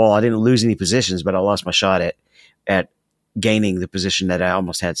me into the wall. I didn't lose any positions, but I lost my shot at gaining the position that I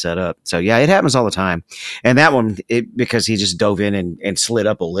almost had set up. So yeah, it happens all the time. And that one, because he just dove in and slid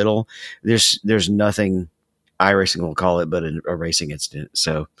up a little, there's nothing iRacing will call it but a racing incident.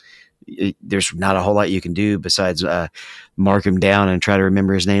 So there's not a whole lot you can do besides mark him down and try to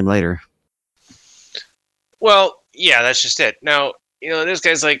remember his name later. Well, yeah, that's just it. Now, this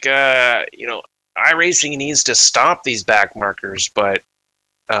guy's like, iRacing needs to stop these back markers, but,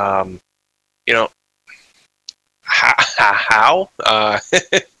 how?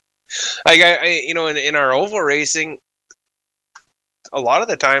 In our oval racing, a lot of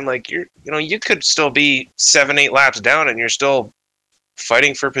the time, like you could still be 7-8 laps down and you're still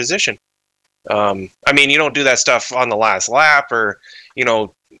fighting for position. You don't do that stuff on the last lap or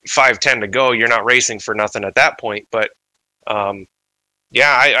 5-10 to go. You're not racing for nothing at that point, but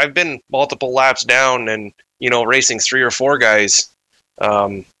I've been multiple laps down and racing 3 or 4 guys.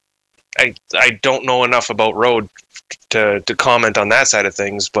 I don't know enough about road to comment on that side of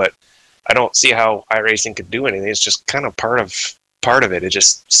things, but I don't see how iRacing could do anything. It's just kind of part of it. It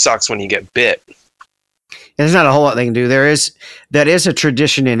just sucks when you get bit. There's not a whole lot they can do. That is a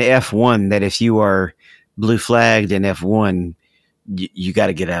tradition in F1 that if you are blue flagged in F1, you got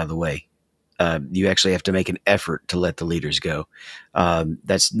to get out of the way. You actually have to make an effort to let the leaders go.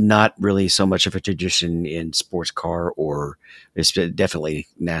 That's not really so much of a tradition in sports car, or it's definitely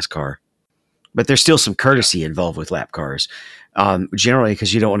NASCAR. But there's still some courtesy involved with lap cars, generally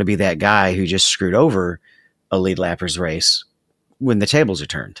because you don't want to be that guy who just screwed over a lead lapper's race when the tables are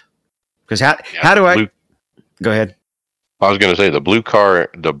turned. Because how do I go ahead? I was going to say the blue flag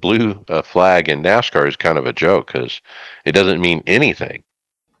in NASCAR is kind of a joke because it doesn't mean anything.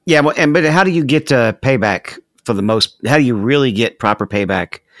 Yeah, but how do you get payback for the most? How do you really get proper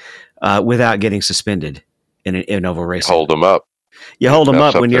payback without getting suspended in oval racing? Hold them up. You hold them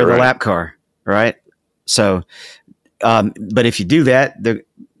up when you're the lap car, right? So, but if you do that,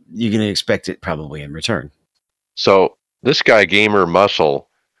 you're going to expect it probably in return. So this guy, Gamer Muscle,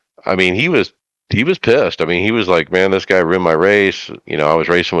 I mean, he was pissed. I mean, he was like, man, this guy ruined my race. I was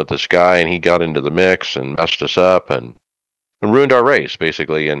racing with this guy and he got into the mix and messed us up and ruined our race,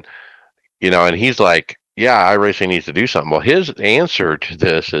 basically. And, and he's like, yeah, iRacing needs to do something. Well, his answer to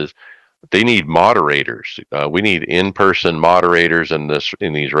this is they need moderators. We need in-person moderators in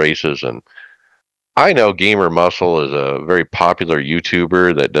these races. And I know Gamer Muscle is a very popular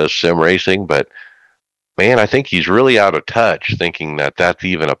YouTuber that does sim racing, but man, I think he's really out of touch thinking that that's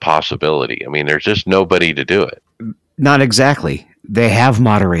even a possibility. I mean, there's just nobody to do it. Not exactly. They have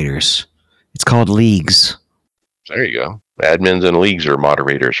moderators. It's called leagues. There you go. Admins and leagues are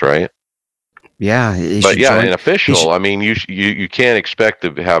moderators, right? Yeah, he But should yeah, join. an official. I mean, you can't expect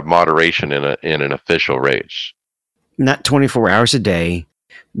to have moderation in an official race. Not 24 hours a day,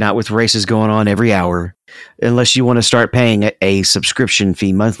 not with races going on every hour, unless you want to start paying a subscription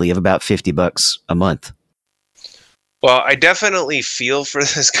fee monthly of about $50 a month. Well, I definitely feel for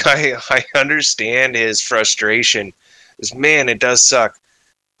this guy. I understand his frustration. Because, man, it does suck.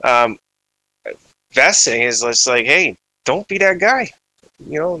 Best thing is just like, hey, don't be that guy.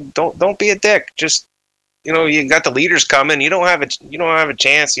 Don't be a dick. Just, you got the leaders coming. You don't have a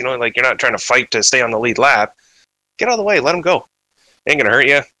chance. Like you're not trying to fight to stay on the lead lap. Get out of the way. Let him go. Ain't gonna hurt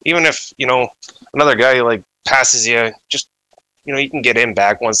you. Even if another guy like passes you, just you can get him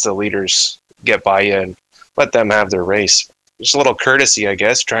back once the leaders get by you and let them have their race. Just a little courtesy, I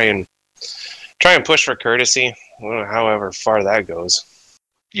guess. Try and push for courtesy, however far that goes.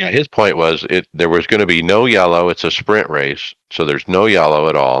 Yeah, his point was there was going to be no yellow. It's a sprint race, so there's no yellow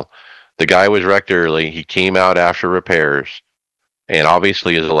at all. The guy was wrecked early. He came out after repairs, and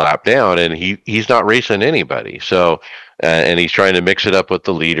obviously is a lap down, and he's not racing anybody. So, and he's trying to mix it up with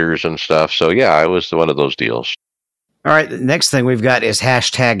the leaders and stuff. So yeah, it was one of those deals. All right, the next thing we've got is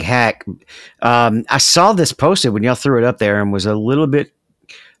 #hack. I saw this posted when y'all threw it up there and was a little bit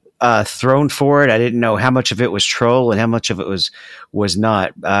thrown for it. I didn't know how much of it was troll and how much of it was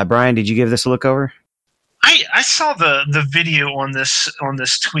not. Brian, did you give this a look over? I saw the video on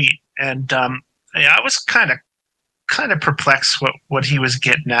this tweet, and I was kind of perplexed what he was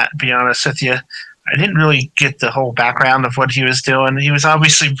getting at. To be honest with you, I didn't really get the whole background of what he was doing. He was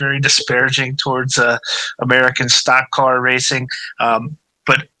obviously very disparaging towards American stock car racing,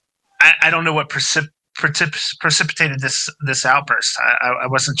 but I don't know what precipitated this outburst. I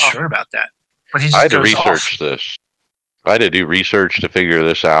wasn't sure about that. But he just I had to goes research off. this. I had to do research to figure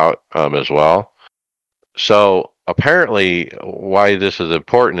this out as well. So apparently, why this is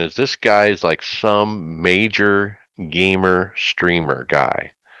important is this guy's like some major gamer streamer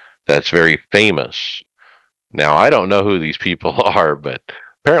guy that's very famous. Now, I don't know who these people are, but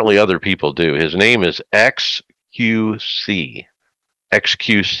apparently other people do. His name is XQC.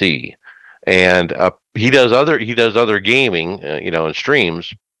 And he does other gaming, and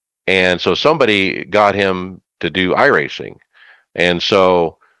streams. And so somebody got him to do iRacing. And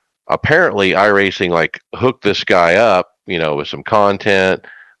so apparently iRacing like hooked this guy up, with some content,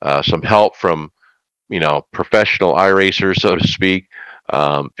 some help from, professional iRacers, so to speak,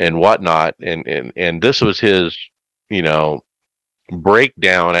 and whatnot. And this was his,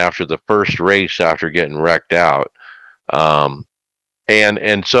 breakdown after the first race after getting wrecked out. And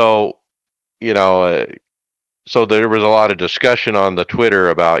so, so there was a lot of discussion on the Twitter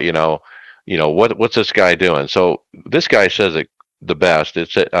about, what's this guy doing? So this guy says it the best.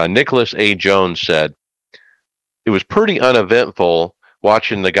 It's Nicholas A. Jones said, it was pretty uneventful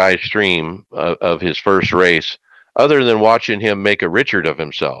watching the guy stream of his first race, other than watching him make a Richard of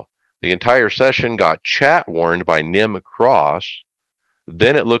himself. The entire session got chat warned by Nim Cross.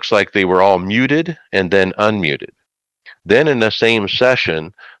 Then it looks like they were all muted and then unmuted. Then in the same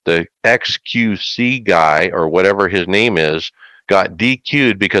session, the XQC guy, or whatever his name is, got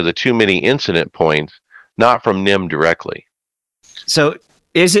DQ'd because of too many incident points, not from Nim directly. So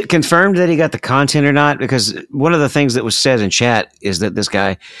is it confirmed that he got the content or not? Because one of the things that was said in chat is that this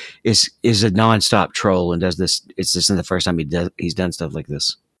guy is a nonstop troll and does this. It's just the first time he's done stuff like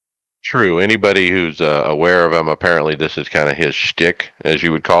this. True. Anybody who's aware of him, apparently this is kind of his shtick, as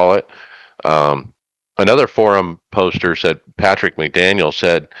you would call it. Another forum poster said, Patrick McDaniel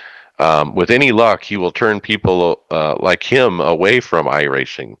said, with any luck, he will turn people like him away from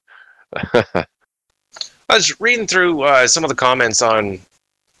iRacing. I was reading through some of the comments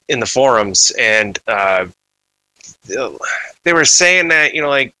in the forums, and they were saying that,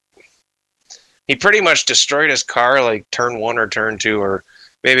 like, he pretty much destroyed his car, like turn 1 or turn 2, or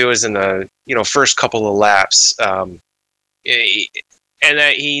maybe it was in the, first couple of laps. And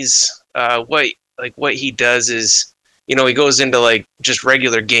that he's, what he does is, he goes into like just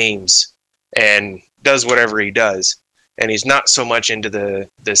regular games and does whatever he does. And he's not so much into the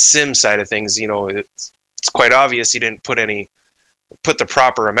sim side of things. It's quite obvious he didn't put the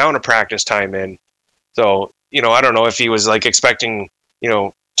proper amount of practice time in. So, I don't know if he was like expecting,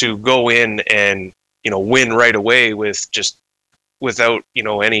 to go in and, win right away without,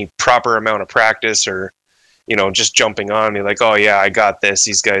 any proper amount of practice, or, just jumping on me like, oh yeah, I got this.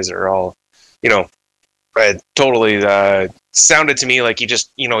 These guys are all, totally sounded to me like he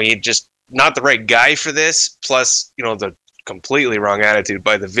just not the right guy for this. Plus, the completely wrong attitude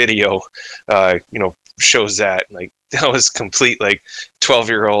by the video, shows that was complete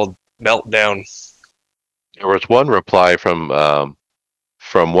 12-year-old meltdown. There was one reply from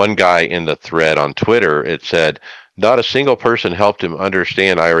from one guy in the thread on Twitter. It said, "Not a single person helped him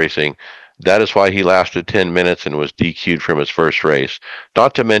understand iRacing. That is why he lasted 10 minutes and was DQ'd from his first race.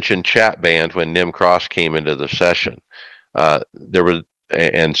 Not to mention chat banned when Nim Cross came into the session." There was,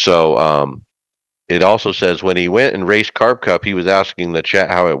 and so it also says when he went and raced Carb Cup, he was asking the chat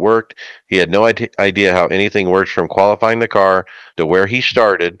how it worked. He had no idea how anything works, from qualifying the car to where he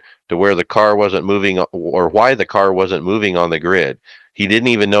started to where the car wasn't moving, or why the car wasn't moving on the grid. He didn't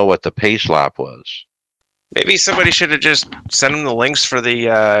even know what the pace lap was. Maybe somebody should have just sent him the links for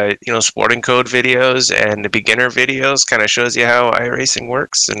the sporting code videos and the beginner videos. Kind of shows you how iRacing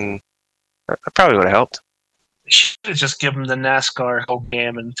works, and that probably would have helped. Should have just given him the NASCAR whole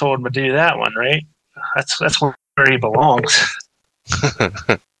game and told him to do that one, right? That's where he belongs.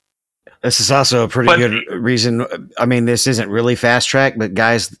 This is also a pretty good reason. I mean, this isn't really fast track, but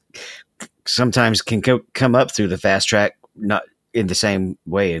guys sometimes can come up through the fast track not in the same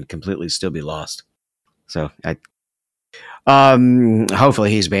way and completely still be lost. So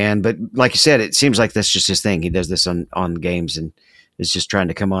hopefully he's banned. But like you said, it seems like that's just his thing. He does this on games and is just trying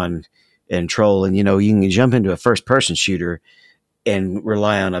to come on and troll. And, you can jump into a first-person shooter and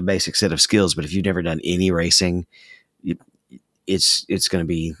rely on a basic set of skills. But if you've never done any racing, it's going to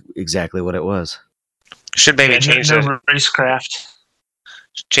be exactly what it was. Should maybe change the racecraft.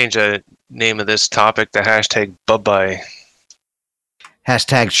 Change the name of this topic to hashtag bye-bye.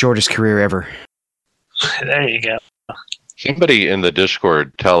 Hashtag shortest career ever. There you go. Somebody in the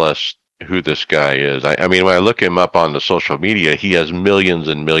Discord tell us who this guy is. I mean, when I look him up on the social media, he has millions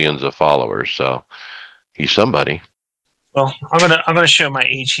and millions of followers, so he's somebody. Well, I'm gonna show my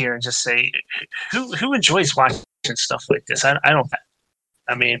age here and just say, who enjoys watching stuff like this? I don't.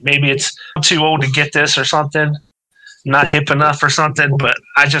 I mean, maybe it's I'm too old to get this or something, not hip enough or something, but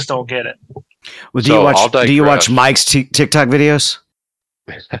I just don't get it. Well, do you watch Mike's TikTok videos?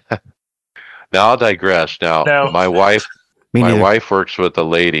 Now I'll digress. Now my wife works with a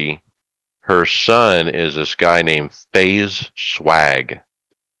lady. Her son is this guy named FaZe Swag,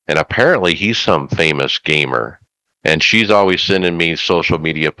 and apparently he's some famous gamer. And she's always sending me social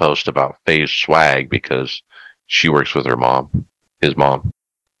media posts about FaZe Swag because she works with his mom.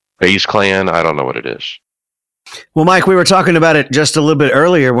 FaZe Clan, I don't know what it is. Well, Mike, we were talking about it just a little bit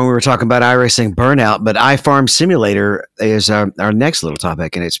earlier when we were talking about iRacing Burnout, but iFarm Simulator is our next little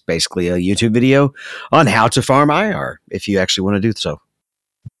topic, and it's basically a YouTube video on how to farm IR if you actually want to do so.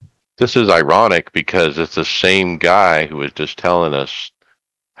 This is ironic because it's the same guy who was just telling us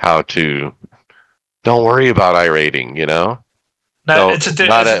how to don't worry about iRating, No, it's a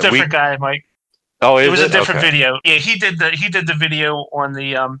different guy, Mike. Oh, it was a different video. Yeah, he did the video on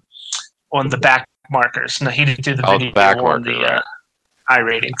the back markers. No, he didn't do the video on the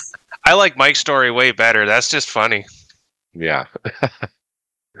iRating. I like Mike's story way better. That's just funny. Yeah.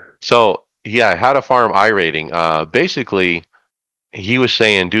 So, yeah, how to farm iRating. Basically, he was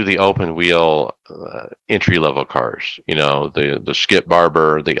saying do the open wheel entry-level cars. The Skip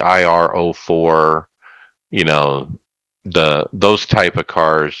Barber, the IR04, those type of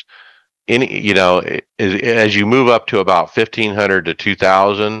cars. As you move up to about 1,500 to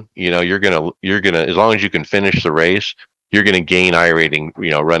 2,000, you're gonna as long as you can finish the race, you're gonna gain iRating,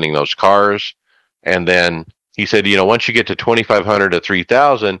 running those cars. And then he said, once you get to 2,500 to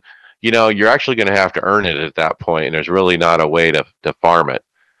 3,000, you're actually gonna have to earn it at that point, and there's really not a way to farm it.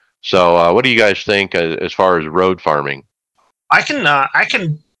 So, what do you guys think as far as road farming? I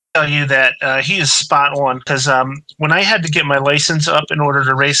can tell you that he is spot on because when I had to get my license up in order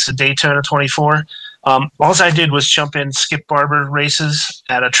to race the Daytona 24, all I did was jump in Skip Barber races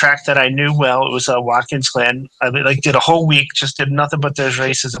at a track that I knew well. It was Watkins Glen. I did a whole week, just did nothing but those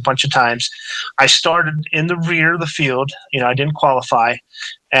races a bunch of times. I started in the rear of the field. I didn't qualify,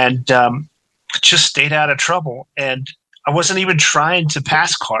 and just stayed out of trouble. And I wasn't even trying to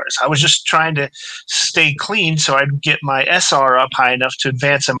pass cars. I was just trying to stay clean so I'd get my SR up high enough to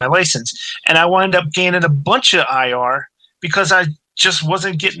advance on my license. And I wound up gaining a bunch of IR because I just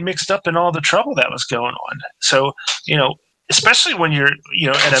wasn't getting mixed up in all the trouble that was going on. So, especially when you're,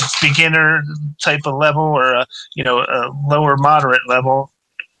 at a beginner type of level or a lower moderate level,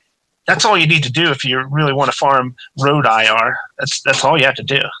 that's all you need to do if you really want to farm road IR. That's all you have to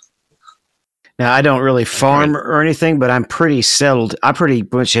do. Now, I don't really farm or anything, but I'm pretty settled. I pretty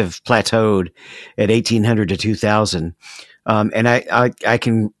much have plateaued at 1,800 to 2,000. And I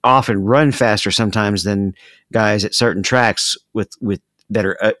can often run faster sometimes than guys at certain tracks with that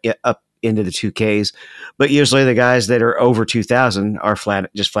are up into the 2Ks. But usually the guys that are over 2,000 are flat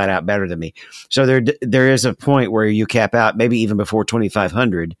out better than me. So there is a point where you cap out, maybe even before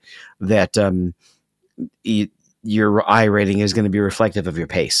 2,500, that your I rating is going to be reflective of your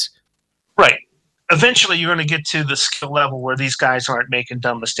pace. Right. Eventually, you're going to get to the skill level where these guys aren't making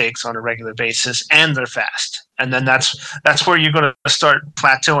dumb mistakes on a regular basis, and they're fast. And then that's where you're going to start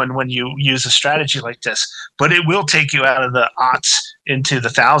plateauing when you use a strategy like this. But it will take you out of the aughts into the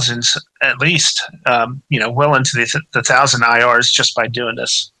thousands, at least. Well into the 1,000 IRs just by doing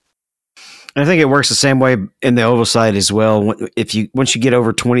this. And I think it works the same way in the oval side as well. Once you get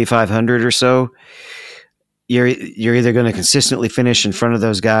over 2,500 or so, you're either going to consistently finish in front of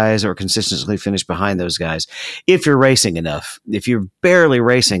those guys or consistently finish behind those guys. If you're racing enough, if you're barely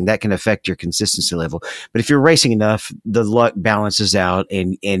racing, that can affect your consistency level. But if you're racing enough, the luck balances out,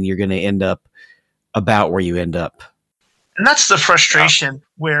 and you're going to end up about where you end up. And that's the frustration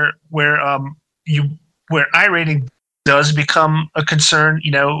where iRating does become a concern.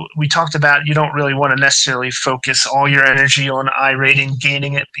 We talked about you don't really want to necessarily focus all your energy on iRating,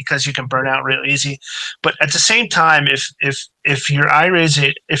 gaining it, because you can burn out real easy. But at the same time, if your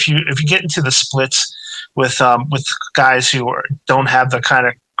iRating, if you get into the splits with guys who don't have the kind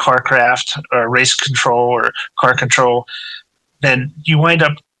of car craft or race control or car control, then you wind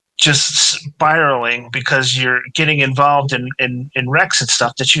up just spiraling because you're getting involved in wrecks and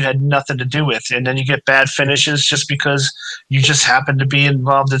stuff that you had nothing to do with. And then you get bad finishes just because you just happen to be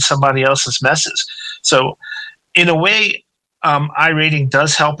involved in somebody else's messes. So in a way, iRating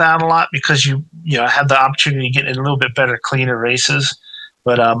does help out a lot because you have the opportunity to get in a little bit better, cleaner races.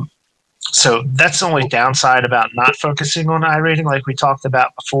 But so that's the only downside about not focusing on iRating like we talked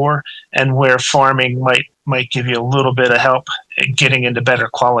about before, and where farming might give you a little bit of help getting into better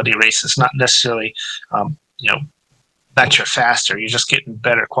quality races, not necessarily, that you're faster. You're just getting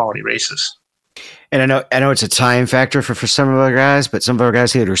better quality races. And I know it's a time factor for some of our guys, but some of our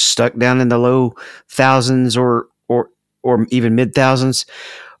guys here are stuck down in the low thousands or even mid thousands.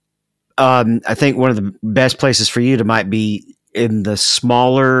 I think one of the best places for you might be in the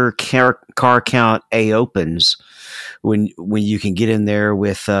smaller car count A opens, when you can get in there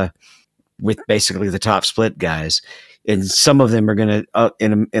with basically the top split guys. And some of them are going to,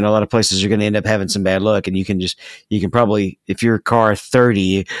 in a lot of places, you're going to end up having some bad luck. And you can probably, if your car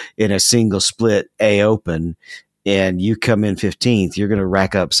 30 in a single split A open and you come in 15th, you're going to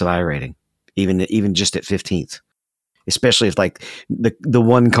rack up some iRating, even just at 15th, especially if like the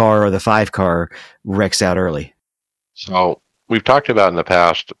 1 car or the 5 car wrecks out early. So we've talked about in the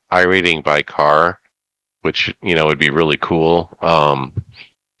past iRating by car, which, would be really cool.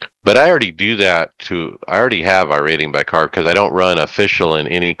 But I already do that I already have iRating by car because I don't run official in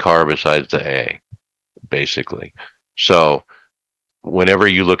any car besides the A, basically. So whenever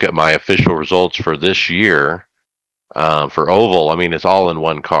you look at my official results for this year, for oval, it's all in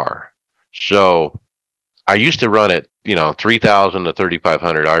one car. So I used to run it, 3,000 to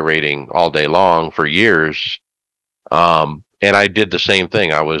 3,500 iRating all day long for years. And I did the same thing.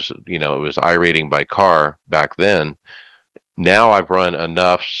 It was iRating by car back then. Now I've run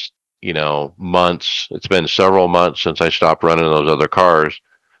enough, months. It's been several months since I stopped running those other cars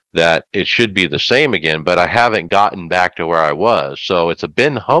that it should be the same again, but I haven't gotten back to where I was. So it's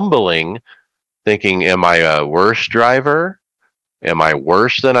been humbling thinking, am I a worse driver? Am I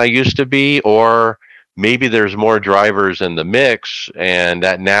worse than I used to be? Or maybe there's more drivers in the mix and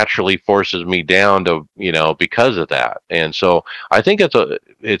that naturally forces me down to, because of that. And so I think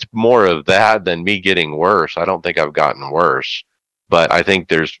it's more of that than me getting worse. I don't think I've gotten worse, but I think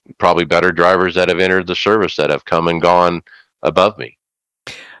there's probably better drivers that have entered the service that have come and gone above me.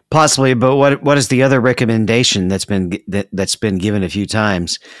 Possibly, but what is the other recommendation that's been given a few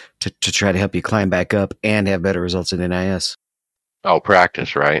times to try to help you climb back up and have better results in NIS? Oh,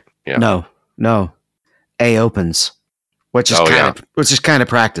 practice, right? Yeah. No. A opens, which is kind of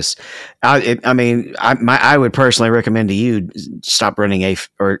practice. I would personally recommend to you stop running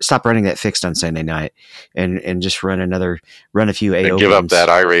that fixed on Sunday night and just run a few A opens. Give up that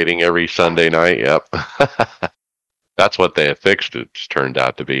iRating every Sunday night. Yep. That's what they fixed it's turned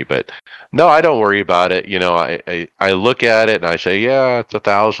out to be. But no, I don't worry about it. I look at it and I say, yeah, it's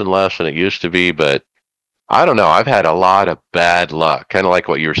 1,000 less than it used to be, but I don't know. I've had a lot of bad luck, kind of like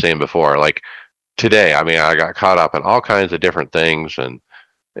what you were saying before. Like today, I got caught up in all kinds of different things and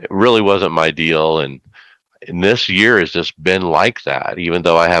it really wasn't my deal. And this year has just been like that. Even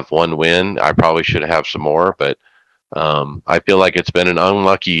though I have 1 win, I probably should have some more, but I feel like it's been an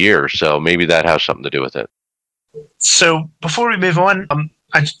unlucky year. So maybe that has something to do with it. So before we move on,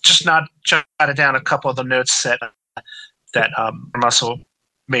 I just jotted down a couple of the notes that Russell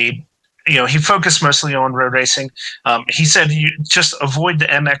made. He focused mostly on road racing. He said you just avoid the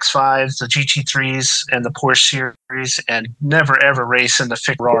MX-5s, the GT3s, and the Porsche series, and never ever race in the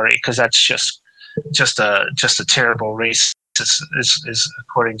Ferrari because that's just just a terrible race. Is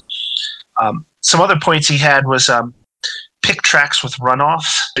according. Some other points he had was pick tracks with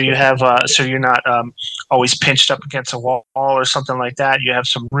runoffs. So you have so you're not always pinched up against a wall or something like that. You have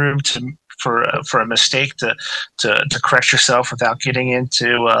some room for a mistake to correct yourself without getting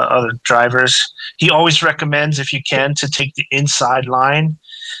into other drivers. He always recommends, if you can, to take the inside line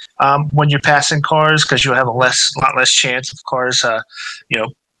when you're passing cars, because you'll have a lot less chance of cars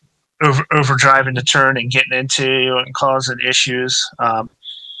overdriving the turn and getting into you and causing issues.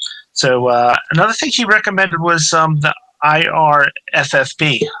 So another thing he recommended was the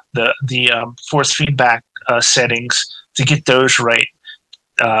IRFFB, the force feedback settings, to get those right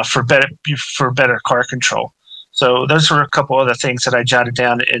for better car control. So those were a couple other things that I jotted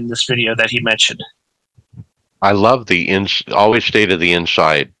down in this video that he mentioned. I love the always stay to the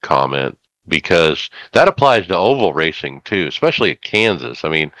inside comment, because that applies to oval racing too, especially at Kansas. I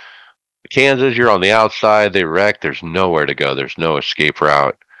mean, Kansas, you're on the outside, they wreck, there's nowhere to go, there's no escape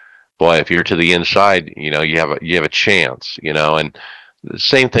route. Boy, if you're to the inside, you have a chance, and the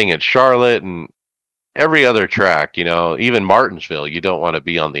same thing at Charlotte and every other track, even Martinsville, you don't want to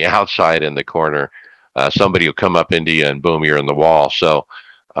be on the outside in the corner. Somebody will come up into you and boom, you're in the wall. So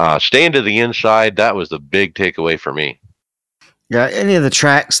staying to the inside, that was the big takeaway for me. Yeah, any of the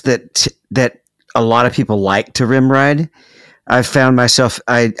tracks that a lot of people like to rim ride, I've found myself,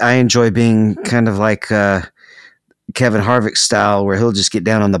 I enjoy being kind of like Kevin Harvick style, where he'll just get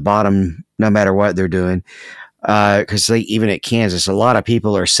down on the bottom no matter what they're doing. Because even at Kansas, a lot of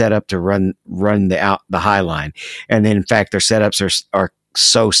people are set up to run the high line, and then in fact their setups are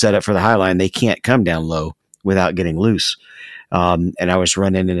so set up for the high line they can't come down low without getting loose. And I was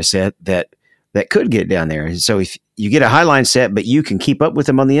running in a set that could get down there. And so if you get a high line set, but you can keep up with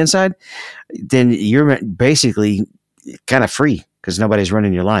them on the inside, then you're basically kind of free because nobody's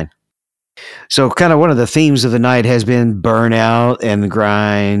running your line. So kind of one of the themes of the night has been burnout and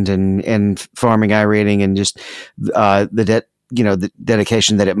grind and farming iRating, and just the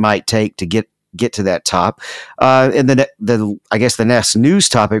dedication that it might take to get to that top. And then I guess the next news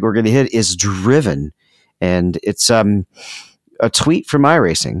topic we're going to hit is driven, and it's a tweet from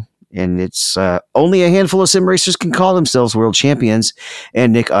iRacing. And it's only a handful of sim racers can call themselves world champions,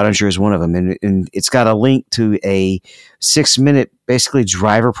 and Nick Ottinger is one of them. And it's got a link to a 6-minute, basically,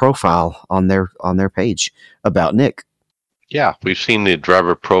 driver profile on their page about Nick. Yeah, we've seen the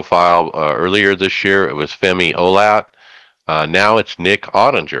driver profile earlier this year. It was Femi Olat. Now it's Nick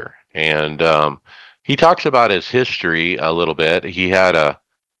Ottinger, and he talks about his history a little bit. He had a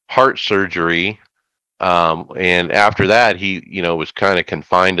heart surgery. And after that, he, was kind of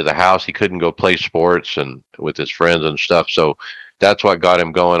confined to the house. He couldn't go play sports and with his friends and stuff. So that's what got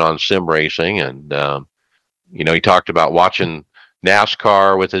him going on sim racing. And, he talked about watching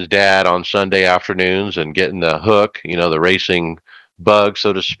NASCAR with his dad on Sunday afternoons and getting the hook, the racing bug,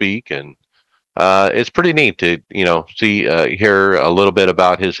 so to speak. And, it's pretty neat to, hear a little bit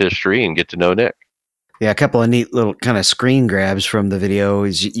about his history and get to know Nick. Yeah, a couple of neat little kind of screen grabs from the video.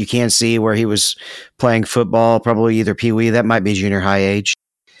 You can see where he was playing football, probably either Pee-wee, that might be junior high age.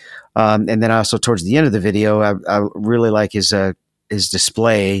 And then also towards the end of the video, I really like his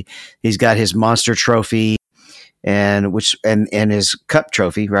display. He's got his monster trophy and his cup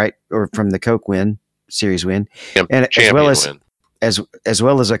trophy, right, or from the Coke series win, and as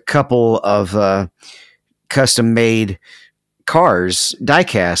well as a couple of custom made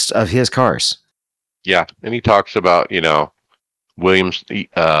diecast of his cars. Yeah, and he talks about, William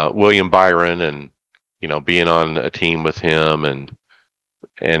Byron and, being on a team with him and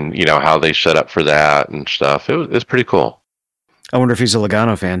how they set up for that and stuff. It's pretty cool. I wonder if he's a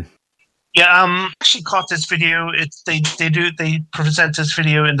Logano fan. Yeah, actually caught this video. They present this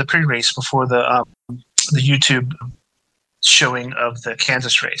video in the pre-race before the YouTube showing of the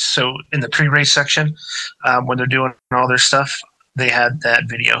Kansas race. So in the pre-race section, when they're doing all their stuff, they had that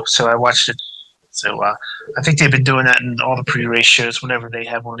video. So I watched it. So I think they've been doing that in all the pre-race shows whenever they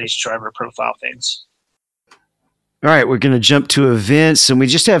have one of these driver profile things. All right, we're going to jump to events, and we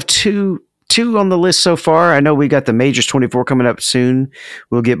just have two on the list so far. I know we got the Majors 24 coming up soon.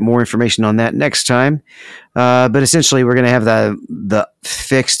 We'll get more information on that next time. But essentially, we're going to have the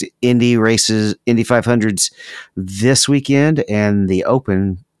fixed Indy races, Indy 500s this weekend, and the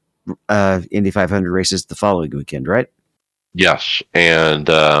Open Indy 500 races the following weekend, right? Yes, and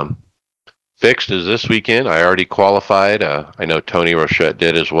fixed is this weekend. I already qualified. I know Tony Rochette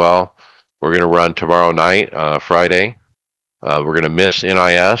did as well. We're going to run tomorrow night, Friday. We're going to miss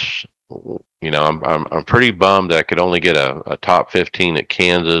NIS. I'm pretty bummed that I could only get a top 15 at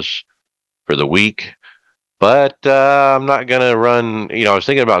Kansas for the week. But I'm not going to run. I was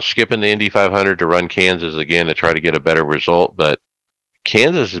thinking about skipping the Indy 500 to run Kansas again to try to get a better result. But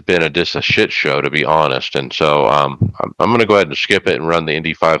Kansas has been just a shit show, to be honest. And so I'm going to go ahead and skip it and run the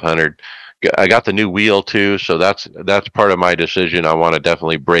Indy 500. I got the new wheel too, so that's part of my decision. I want to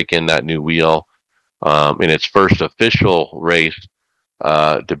definitely break in that new wheel in its first official race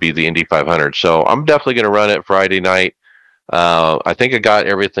to be the Indy 500. So I'm definitely going to run it Friday night. I think I got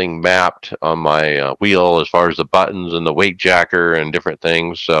everything mapped on my wheel as far as the buttons and the weight jacker and different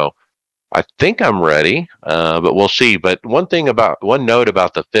things. So I think I'm ready, but we'll see. But one note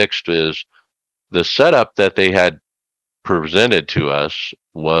about the fixed is the setup that they had presented to us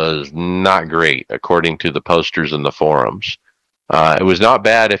was not great, according to the posters in the forums. It was not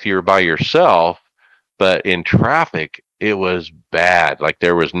bad if you were by yourself, but in traffic, it was bad. Like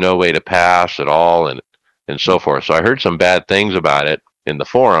there was no way to pass at all, and so forth. So I heard some bad things about it in the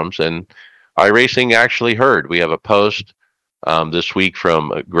forums, and iRacing actually heard. We have a post this week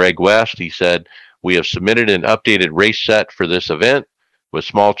from Greg West. He said, "We have submitted an updated race set for this event with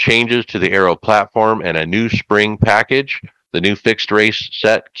small changes to the aero platform and a new spring package. The new fixed race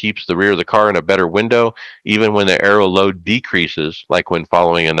set keeps the rear of the car in a better window, even when the aero load decreases, like when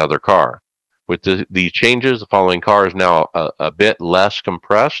following another car. With these changes, the following car is now a bit less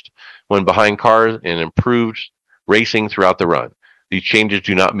compressed when behind cars and improved racing throughout the run. These changes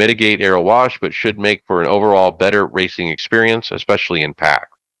do not mitigate aero wash, but should make for an overall better racing experience, especially in pack."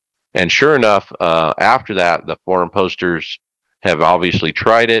 And sure enough, after that, the forum posters have obviously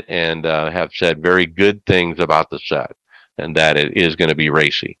tried it and have said very good things about the set and that it is going to be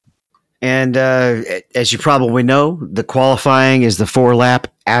racy. And as you probably know, the qualifying is the 4-lap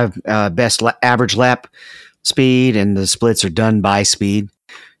average lap speed, and the splits are done by speed.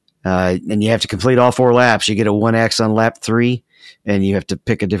 And you have to complete all 4 laps. You get a 1X on lap 3, and you have to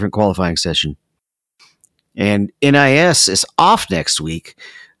pick a different qualifying session. And NIS is off next week,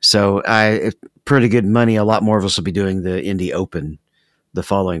 so pretty good money. A lot more of us will be doing the Indy Open the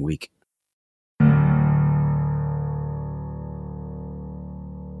following week.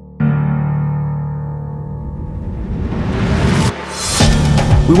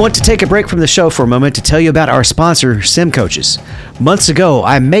 We want to take a break from the show for a moment to tell you about our sponsor, Sim Coaches. Months ago,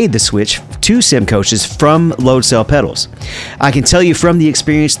 I made the switch to Sim Coaches from Load Cell Pedals. I can tell you from the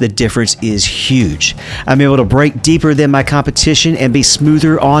experience, the difference is huge. I'm able to brake deeper than my competition and be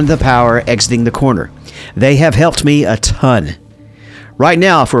smoother on the power exiting the corner. They have helped me a ton. Right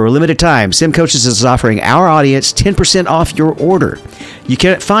now, for a limited time, Sim Coaches is offering our audience 10% off your order. You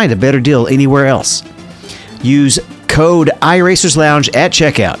can't find a better deal anywhere else. Use code iRacersLounge at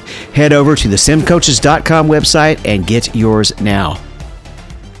checkout. Head over to the simcoaches.com website and get yours now.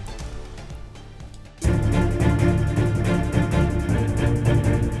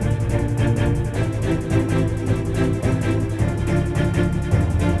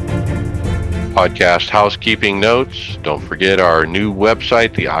 Podcast housekeeping notes. Don't forget our new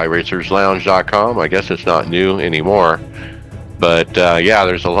website, the iRacersLounge.com. I guess it's not new anymore. But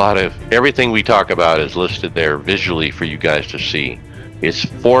there's a lot of everything we talk about is listed there visually for you guys to see. It's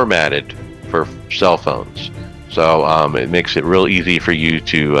formatted for cell phones, so it makes it real easy for you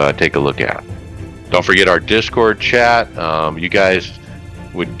to take a look at. Don't forget our Discord chat. You guys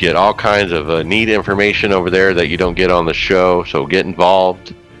would get all kinds of neat information over there that you don't get on the show, so get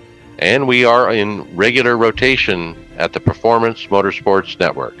involved. And we are in regular rotation at the Performance Motorsports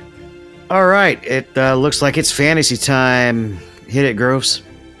Network. All right, it looks like it's fantasy time. Hit it, Groves.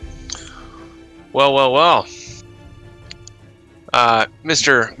 Well.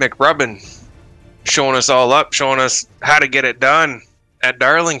 Mr. McRubbin showing us all up, showing us how to get it done at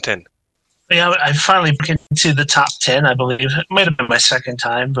Darlington. Yeah, I finally broke into the top 10, I believe. It might have been my second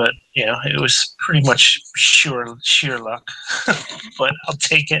time, but it was pretty much sheer luck. But I'll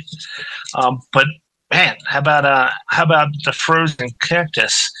take it. But man, how about the frozen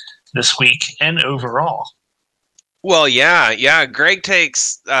cactus this week and overall? Well, yeah. Greg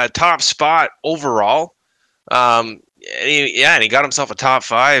takes top spot overall. And he got himself a top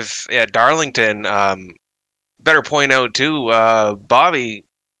 5 at Darlington. Better point out too, Bobby,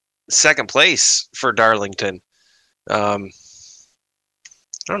 second place for Darlington. I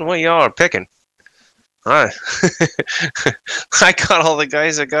don't know what y'all are picking. I got all the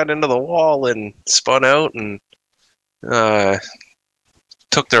guys that got into the wall and spun out and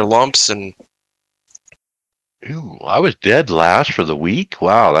took their lumps and. Ooh, I was dead last for the week.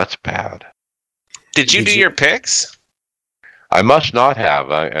 Wow, that's bad. Did you do your picks? I must not have.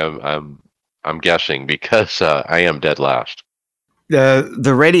 I'm guessing because I am dead last.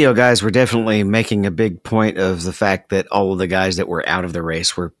 The radio guys were definitely making a big point of the fact that all of the guys that were out of the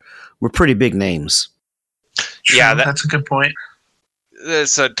race were pretty big names. True, Yeah, that's a good point.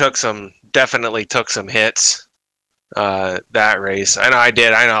 So it definitely took some hits. That race, I know I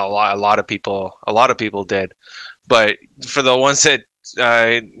did. I know a lot of people did. But for the ones that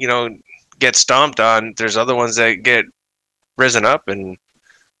get stomped on, there's other ones that get risen up and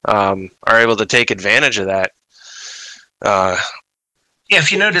are able to take advantage of that. Yeah,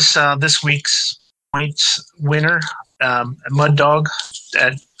 if you notice this week's points winner, Mud Dog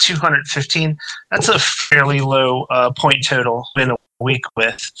at 215, that's a fairly low point total in a week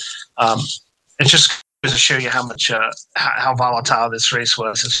with. It just goes to show you how much how volatile this race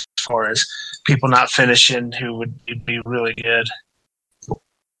was as far as people not finishing who would be really good.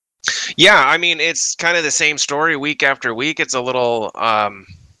 Yeah, I mean, it's kind of the same story week after week. It's a little,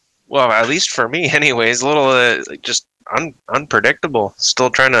 well, at least for me anyways, a little just unpredictable. Still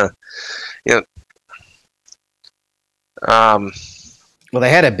trying to, Well, they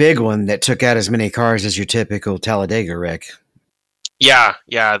had a big one that took out as many cars as your typical Talladega wreck. Yeah.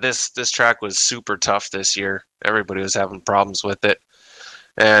 This track was super tough this year. Everybody was having problems with it,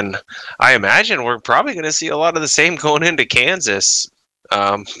 and I imagine we're probably going to see a lot of the same going into Kansas.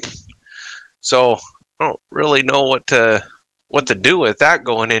 So I don't really know what to do with that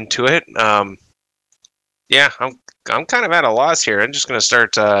going into it. Yeah, I'm kind of at a loss here. I'm just going to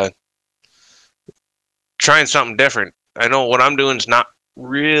start trying something different. I know what I'm doing is not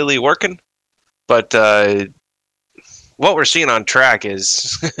really working, but what we're seeing on track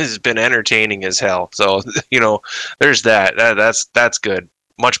has been entertaining as hell. So there's that. That's good.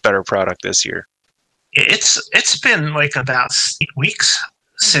 Much better product this year. It's been like about 8 weeks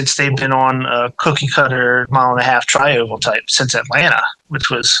since they've been on a cookie cutter mile and a half tri-oval type since Atlanta, which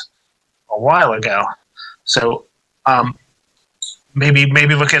was a while ago. So maybe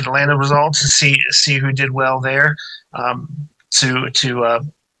look at Atlanta results and see who did well there to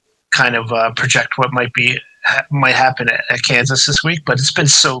kind of project what might happen at Kansas this week. But it's been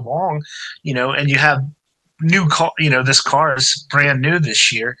so long, and you have new car. This car is brand new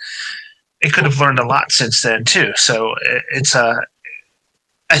this year. It could have learned a lot since then too. So it's I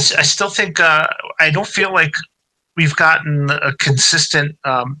still think I don't feel like we've gotten a consistent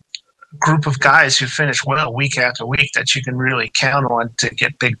group of guys who finish well week after week that you can really count on to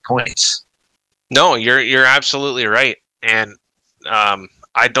get big points. No, you're absolutely right, and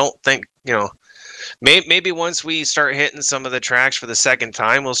I don't think maybe once we start hitting some of the tracks for the second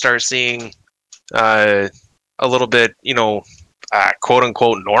time, we'll start seeing a little bit quote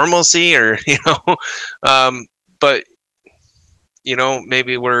unquote normalcy, or but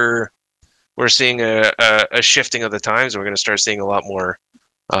maybe we're seeing a shifting of the times. We're going to start seeing a lot more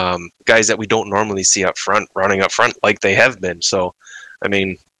guys that we don't normally see up front running up front like they have been. So, I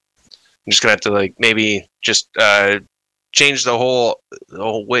mean, I'm just gonna have to maybe just change the whole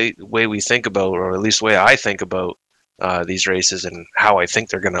way we think about, or at least the way I think about these races and how I think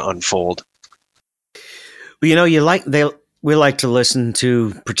they're going to unfold. Well, we like to listen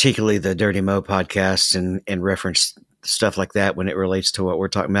to particularly the Dirty Mo podcasts and reference stuff like that when it relates to what we're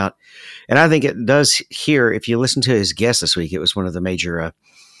talking about. And I think it does here. If you listen to his guest this week, it was one of the major,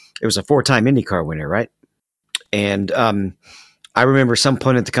 it was a 4-time IndyCar winner, right? And I remember some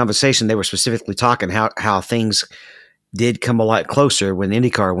point in the conversation, they were specifically talking how things did come a lot closer when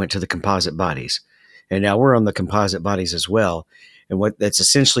IndyCar went to the composite bodies. And now we're on the composite bodies as well. And what that's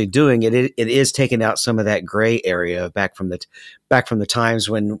essentially doing, it is taking out some of that gray area back from the times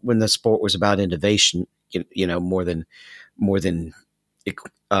when the sport was about innovation, more than having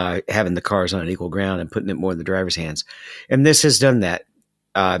the cars on an equal ground and putting it more in the driver's hands. And this has done that.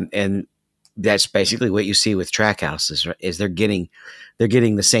 And that's basically what you see with Trackhouse is they're getting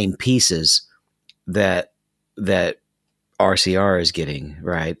the same pieces that RCR is getting,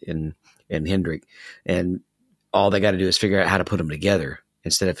 right, and Hendrick, and all they got to do is figure out how to put them together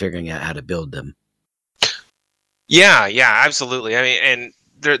instead of figuring out how to build them. Yeah, absolutely. I mean, and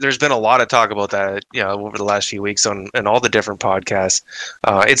there's been a lot of talk about that, over the last few weeks on all the different podcasts.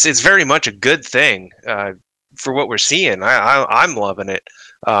 It's very much a good thing for what we're seeing. I'm loving it,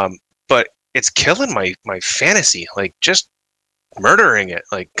 but it's killing my fantasy, like just murdering it.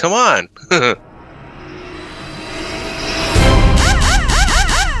 Like, come on.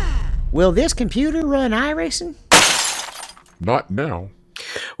 Will this computer run iRacing? Not now.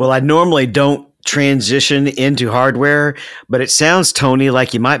 Well, I normally don't transition into hardware, but it sounds, Tony,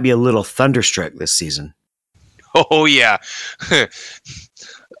 like you might be a little thunderstruck this season. Oh, yeah. I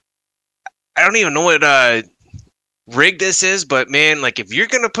don't even know what rig this is, but man, like if you're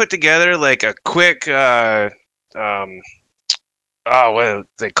going to put together like a quick, what do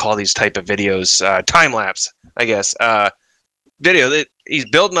they call these type of videos? Time lapse, I guess. Video that he's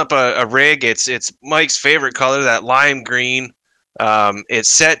building up a rig. It's Mike's favorite color, that lime green. It's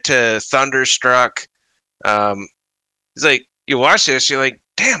set to Thunderstruck. He's like, you watch this, you're like,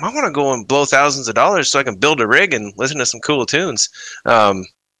 damn, I want to go and blow thousands of dollars so I can build a rig and listen to some cool tunes. I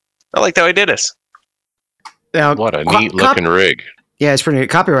liked how he did this. Now, What a neat looking rig. Yeah, it's pretty neat.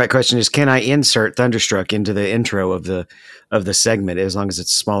 Copyright question is, can I insert Thunderstruck into the intro of the segment as long as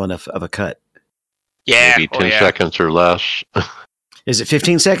it's small enough of a cut? Yeah. Maybe 10 seconds or less. Is it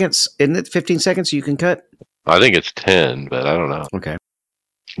 15 seconds? Isn't it 15 seconds you can cut? I think it's 10, but I don't know. Okay.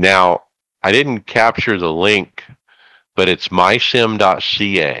 Now, I didn't capture the link, but it's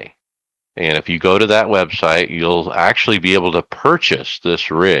mysim.ca. And if you go to that website, you'll actually be able to purchase this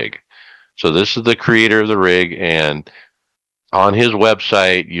rig. So this is the creator of the rig, and on his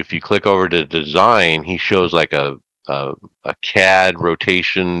website, if you click over to design, he shows like a CAD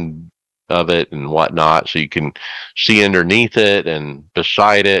rotation of it and whatnot, so you can see underneath it and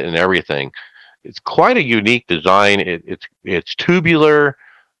beside it and everything. It's quite a unique design. It's tubular,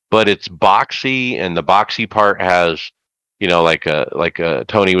 but it's boxy, and the boxy part has, like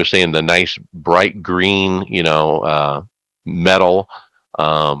Tony was saying, the nice bright green, metal.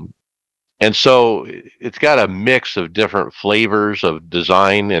 And so it's got a mix of different flavors of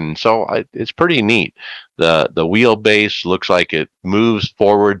design, and so it's pretty neat. The wheelbase looks like it moves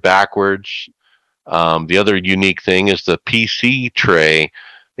forward, backwards. The other unique thing is the PC tray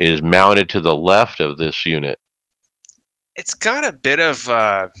is mounted to the left of this unit. It's got a bit of,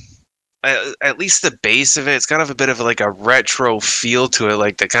 at least the base of it, it's kind of a bit of like a retro feel to it,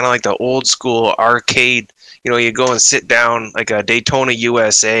 like the old school arcade. You go and sit down like a Daytona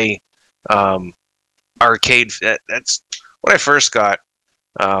USA arcade. That's what I first got.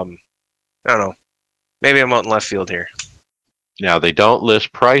 I don't know. Maybe I'm out in left field here. Now, they don't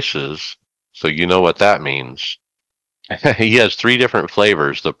list prices, so you know what that means. He has 3 different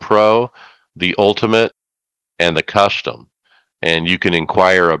flavors: the Pro, the Ultimate, and the Custom. And you can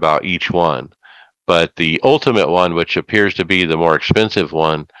inquire about each one. But the Ultimate one, which appears to be the more expensive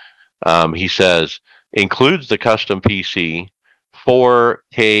one, he says, includes the custom PC,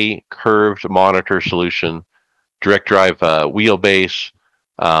 4K curved monitor solution, direct drive wheelbase,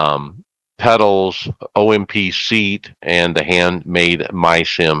 pedals, OMP seat, and the handmade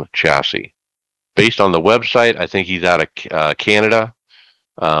MySim chassis. Based on the website, I think he's out of Canada,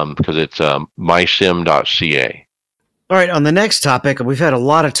 because it's mysim.ca. All right, on the next topic, we've had a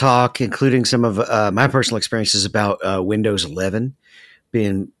lot of talk, including some of my personal experiences about Windows 11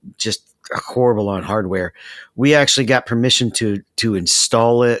 being just horrible on hardware. We actually got permission to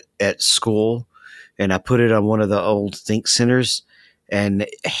install it at school, and I put it on one of the old Think Centers and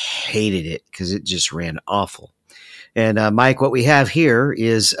hated it because it just ran awful. And Mike, what we have here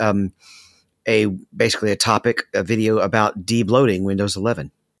is basically a video about debloating Windows 11.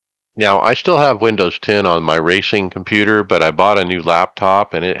 Now, I still have Windows 10 on my racing computer, but I bought a new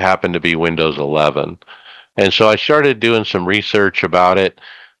laptop, and it happened to be Windows 11. And so I started doing some research about it.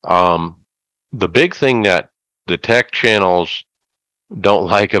 The big thing that the tech channels don't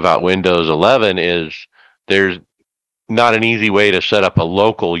like about Windows 11 is there's not an easy way to set up a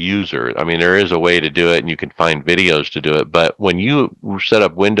local user. I mean, there is a way to do it, and you can find videos to do it. But when you set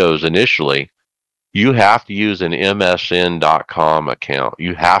up Windows initially, you have to use an MSN.com account.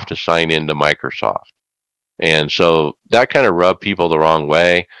 You have to sign into Microsoft. And so that kind of rubbed people the wrong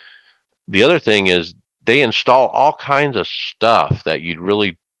way. The other thing is they install all kinds of stuff that you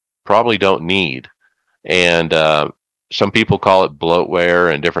really probably don't need. And some people call it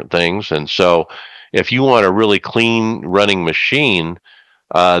bloatware and different things. And so if you want a really clean running machine,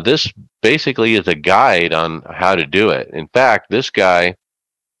 this basically is a guide on how to do it. In fact, this guy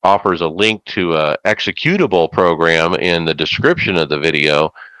offers a link to a executable program in the description of the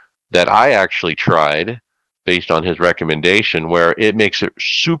video that I actually tried based on his recommendation, where it makes it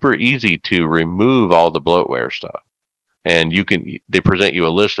super easy to remove all the bloatware stuff. And they present you a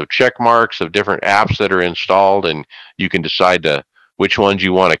list of check marks of different apps that are installed, and you can decide which ones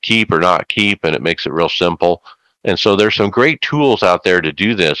you want to keep or not keep, and it makes it real simple. And so there's some great tools out there to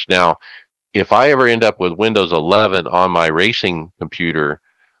do this. Now, if I ever end up with Windows 11 on my racing computer,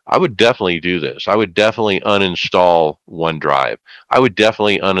 I would definitely do this. I would definitely uninstall OneDrive. I would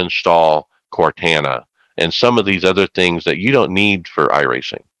definitely uninstall Cortana and some of these other things that you don't need for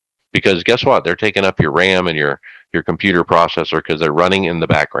iRacing. Because guess what? They're taking up your RAM and your computer processor because they're running in the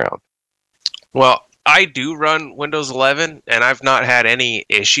background. Well, I do run Windows 11, and I've not had any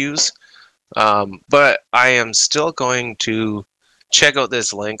issues. But I am still going to check out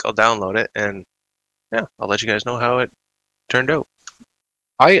this link. I'll download it, and yeah, I'll let you guys know how it turned out.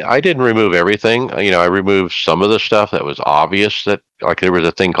 I didn't remove everything. I removed some of the stuff that was obvious, that like there was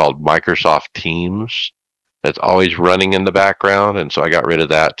a thing called Microsoft Teams that's always running in the background, and so I got rid of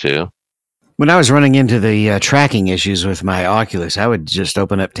that too. When I was running into the tracking issues with my Oculus, I would just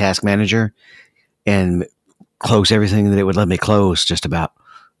open up Task Manager and close everything that it would let me close, just about.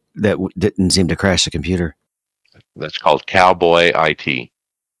 That didn't seem to crash the computer. That's called Cowboy IT.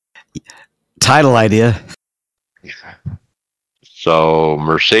 Title idea. So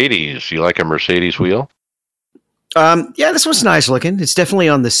Mercedes, you like a Mercedes wheel? Yeah, this one's nice looking. It's definitely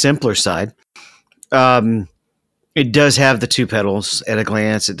on the simpler side. It does have the two pedals at a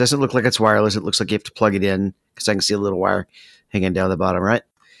glance. It doesn't look like it's wireless. It looks like you have to plug it in, because I can see a little wire hanging down the bottom, right?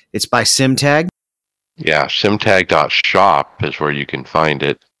 It's by SimTag. Yeah, simtag.shop is where you can find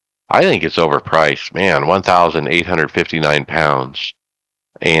it. I think it's overpriced, man. 1,859 pounds.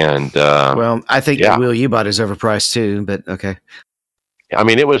 And Well, I think yeah. the wheel you bought is overpriced too, but okay. I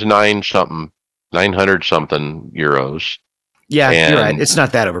mean, it was 900 something euros. Yeah, And you're right. It's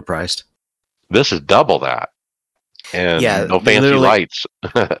not that overpriced. this is double that. And Yeah, no fancy literally- lights.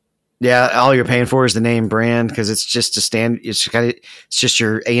 Yeah, all you're paying for is the name brand, because it's just a stand. It's just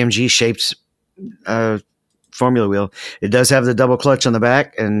your AMG shaped Formula wheel. It does have the double clutch on the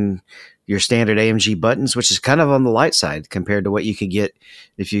back and your standard AMG buttons, which is kind of on the light side compared to what you could get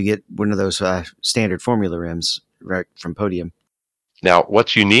if you get one of those standard Formula rims right from Podium. Now,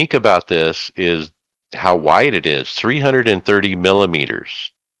 what's unique about this is how wide it is, 330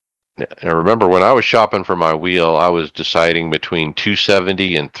 millimeters. Now, remember, when I was shopping for my wheel, I was deciding between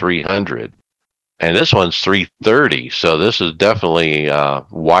 270 and 300. And this one's 330, so this is definitely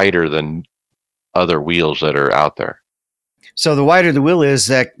wider than other wheels that are out there. So the wider the wheel is,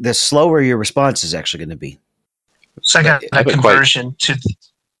 that the slower your response is actually going to be. Second, I haven't conversion to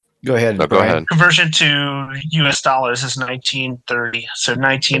Go ahead. No, go Brian. ahead. conversion to US dollars is 1930. So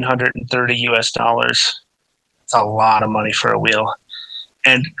 1930 US dollars. It's a lot of money for a wheel.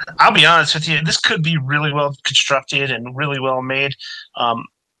 And I'll be honest with you, this could be really well constructed and really well made. I'm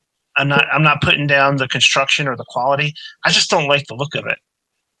not putting down the construction or the quality. I just don't like the look of it,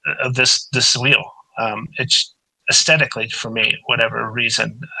 of this wheel. It's aesthetically, for me, whatever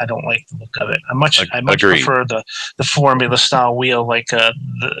reason, I don't like the look of it. I much Agreed. prefer the Formula style wheel, like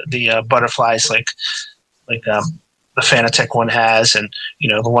the butterflies, like the Fanatec one has, and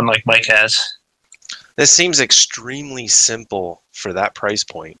the one like Mike has. This seems extremely simple for that price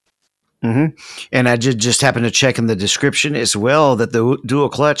point. Mm-hmm. And I just happened to check in the description as well that the dual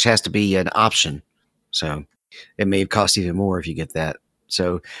clutch has to be an option. So it may cost even more if you get that.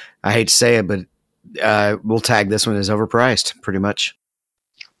 So I hate to say it, but we'll tag this one as overpriced, pretty much.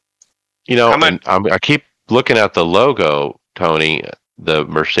 I keep looking at the logo, Tony, the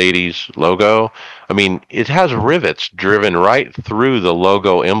Mercedes logo. I mean, it has rivets driven right through the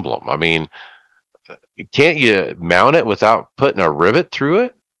logo emblem. I mean, can't you mount it without putting a rivet through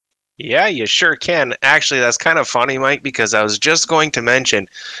it? Yeah, you sure can. Actually, that's kind of funny, Mike, because I was just going to mention,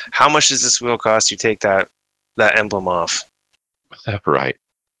 how much does this wheel cost you take that emblem off? Right.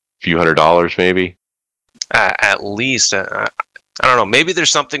 A few $100 maybe. At least. I don't know. Maybe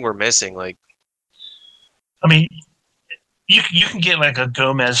there's something we're missing. Like, I mean, you can get like a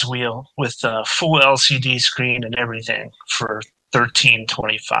Gomez wheel with a full LCD screen and everything for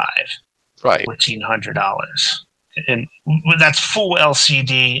 $1,325. Right. $1,400, and that's full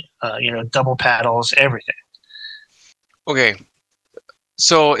LCD. Double paddles, everything. okay.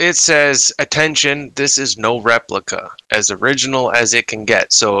 So it says, attention, this is no replica, as original as it can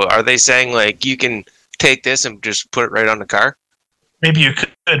get. So are they saying, like, you can take this and just put it right on the car? Maybe you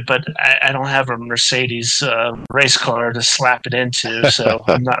could, but I don't have a Mercedes race car to slap it into, so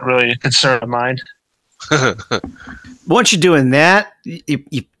I'm not really a concern of mine. Once you're doing that,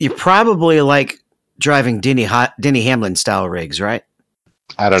 you probably like driving Denny Hamlin style rigs, right?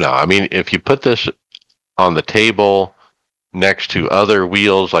 I don't know. I mean, if you put this on the table next to other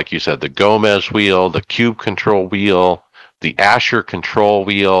wheels, like you said, the Gomez wheel, the Cube Control wheel, the Asher Control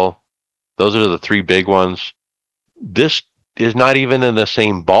wheel, those are the three big ones. This is not even in the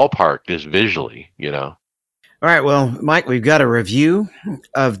same ballpark as visually, All right, well, Mike, we've got a review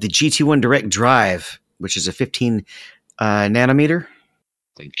of the GT1 Direct Drive, which is a 15 nanometer.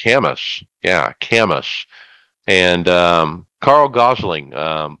 Camus. Yeah, Camus. And Carl Gosling,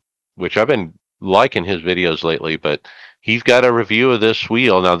 which I've been liking his videos lately, but he's got a review of this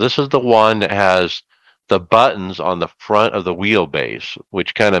wheel. Now, this is the one that has the buttons on the front of the wheelbase,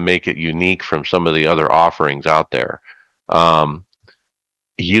 which kind of make it unique from some of the other offerings out there.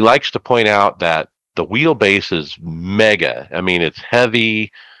 He likes to point out that the wheelbase is mega. I mean, it's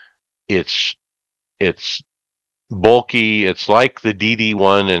heavy. It's bulky. It's like the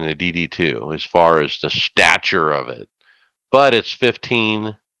DD1 and the DD2 as far as the stature of it, but it's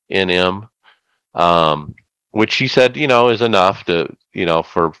 15 nm, which he said, is enough to,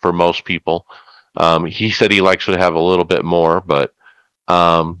 for most people. He said he likes to have a little bit more, but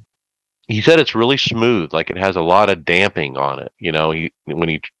he said it's really smooth, like it has a lot of damping on it. When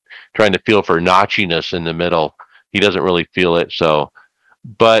he trying to feel for notchiness in the middle, he doesn't really feel it. So,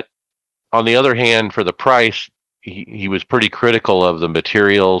 but on the other hand, for the price, he was pretty critical of the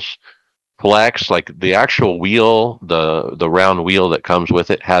materials. Flex, like the actual wheel, the round wheel that comes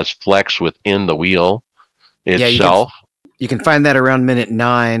with it has flex within the wheel itself. You can find that around minute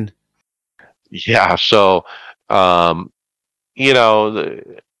 9. Yeah, so it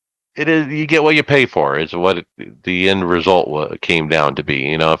is, you get what you pay for is what the end result came down to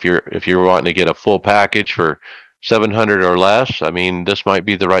be. If you're wanting to get a full package for 700 or less, I mean, this might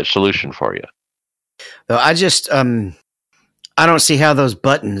be the right solution for you. Though I just I don't see how those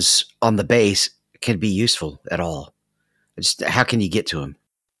buttons on the base can be useful at all. Just how can you get to them?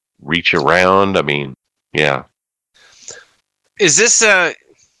 Reach around. I mean, yeah. Is this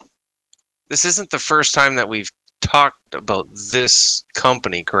this isn't the first time that we've talked about this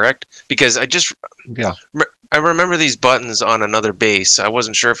company, correct? Because I remember these buttons on another base. I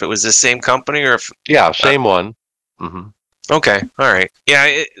wasn't sure if it was the same company or if same one. Mm-hmm. Okay, all right,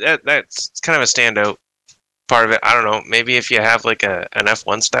 yeah, that's kind of a standout part of it. I don't know, maybe if you have like an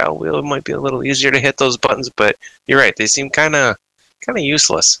F1 style wheel, it might be a little easier to hit those buttons. But you're right, they seem kind of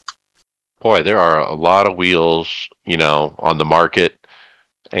useless. Boy, there are a lot of wheels, on the market,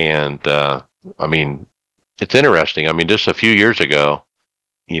 and I mean, it's interesting. I mean, just a few years ago,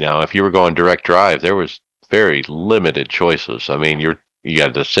 if you were going direct drive, there was very limited choices. I mean, you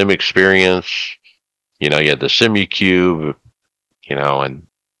had the Sim Experience, you had the SimuCube, and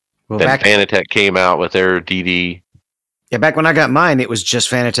then Fanatec came out with their DD. Yeah, back when I got mine, it was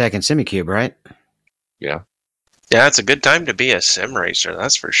just Fanatec and SimuCube, right? Yeah. Yeah, it's a good time to be a sim racer,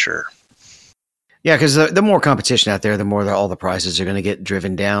 that's for sure. Yeah, because the more competition out there, the more all the prices are going to get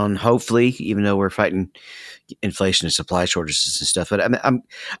driven down. Hopefully, even though we're fighting inflation and supply shortages and stuff. But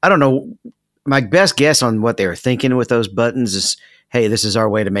I don't know. My best guess on what they were thinking with those buttons is, hey, this is our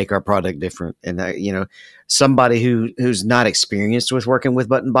way to make our product different. And somebody who's not experienced with working with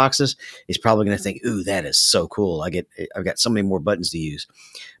button boxes is probably going to think, "Ooh, that is so cool! I've got so many more buttons to use."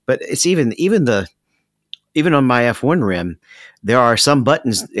 But it's even on my F1 rim, there are some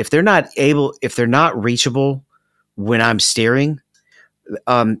buttons, if they're not reachable when I'm steering,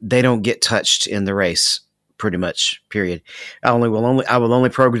 they don't get touched in the race, pretty much, period. I will only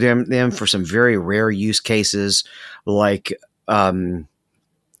program them for some very rare use cases, like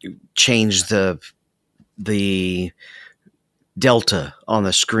change the delta on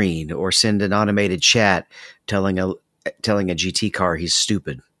the screen or send an automated chat telling a GT car he's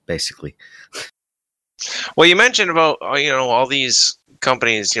stupid, basically. Well, you mentioned about all these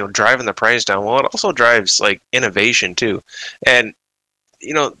companies driving the price down. Well, it also drives like innovation too, and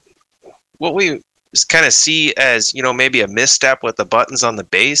what we kind of see as maybe a misstep with the buttons on the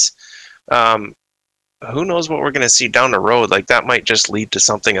base. Who knows what we're going to see down the road? Like that might just lead to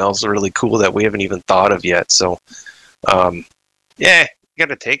something else really cool that we haven't even thought of yet. So, yeah, you got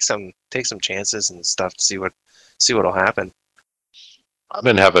to take some chances and stuff to see what'll happen. I've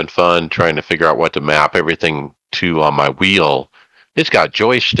been having fun trying to figure out what to map everything to on my wheel. It's got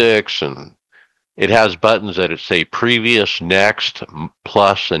joysticks and it has buttons that say previous, next,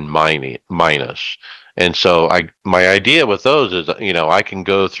 plus, and minus. And so my idea with those is, I can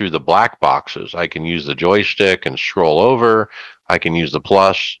go through the black boxes. I can use the joystick and scroll over. I can use the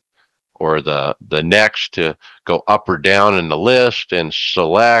plus or the next to go up or down in the list and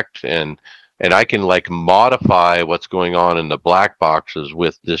select, and I can like modify what's going on in the black boxes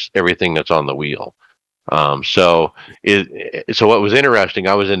with everything that's on the wheel. So what was interesting,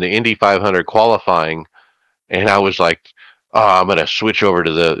 I was in the Indy 500 qualifying, and I was like, oh, I'm going to switch over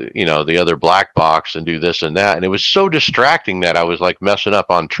to the other black box and do this and that. And it was so distracting that I was like messing up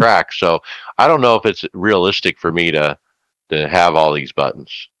on track. So I don't know if it's realistic for me to have all these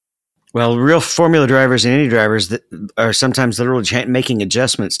buttons. Well, real formula drivers and any drivers that are sometimes literally making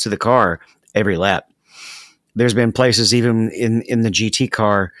adjustments to the car every lap. There's been places even in the GT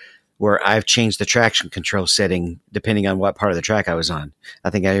car where I've changed the traction control setting depending on what part of the track I was on.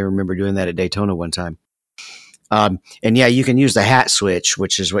 I think I remember doing that at Daytona one time. And yeah, you can use the hat switch,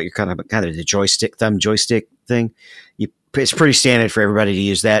 which is what you're kind of the thumb joystick thing. It's pretty standard for everybody to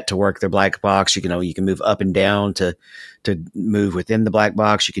use that to work their black box. You can move up and down to move within the black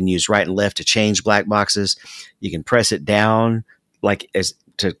box. You can use right and left to change black boxes. You can press it down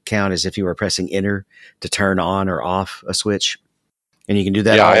to count as if you were pressing enter to turn on or off a switch. And you can do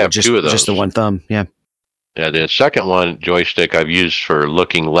that Yeah, I have just, two of those. just the one thumb. Yeah. Yeah, the second one joystick I've used for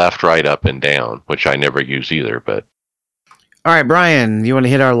looking left, right, up, and down, which I never use either. But all right, Brian, you want to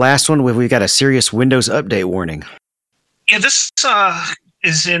hit our last one? We've got a serious Windows update warning. Yeah, this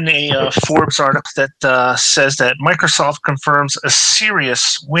is in a Forbes article that says that Microsoft confirms a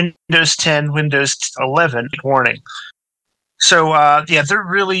serious Windows 10, Windows 11 warning. So, they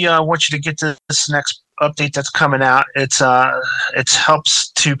really want you to get to this next update that's coming out. It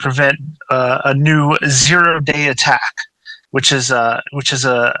helps to prevent a new zero-day attack, which is a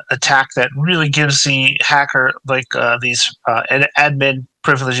attack that really gives the hacker these admin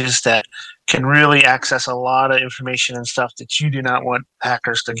privileges that can really access a lot of information and stuff that you do not want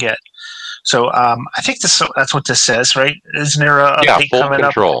hackers to get. So I think that's what this says, right? Isn't there a update coming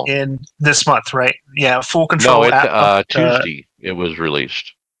control up in this month, right? Yeah, full control. No, it's Tuesday. It was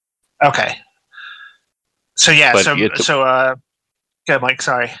released. Okay. So yeah, But go Mike.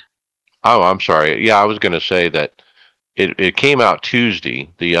 Sorry. Oh, I'm sorry. Yeah, I was going to say that it came out Tuesday,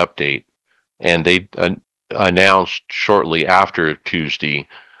 the update, and they announced shortly after Tuesday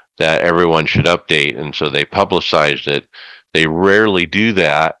that everyone should update, and so they publicized it. They rarely do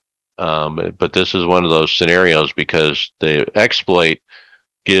that, but this is one of those scenarios because the exploit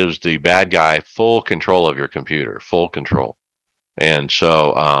gives the bad guy full control of your computer, full control, and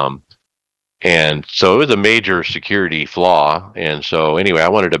so it was a major security flaw. And so anyway, I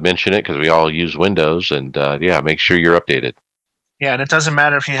wanted to mention it because we all use Windows, and make sure you're updated. Yeah, and it doesn't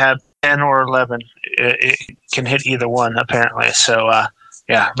matter if you have 10 or 11; it can hit either one apparently. So.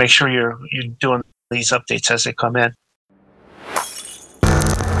 Make sure you're doing these updates as they come in.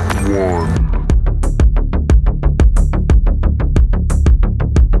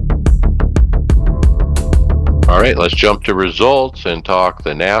 All right, let's jump to results and talk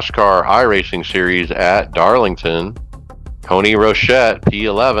the NASCAR iRacing Series at Darlington. Tony Rochette,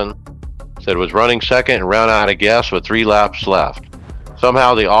 P11, said was running second and ran out of gas with 3 laps left.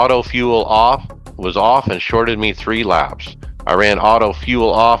 Somehow the auto fuel was off and shorted me 3 laps. I ran auto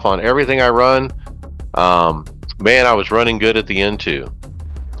fuel off on everything I run. Man, I was running good at the end too.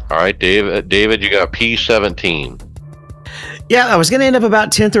 All right, David, you got P17. Yeah, I was going to end up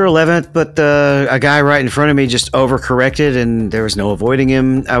about 10th or 11th, but a guy right in front of me just overcorrected and there was no avoiding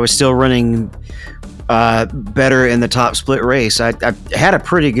him. I was still running better in the top split race. I had a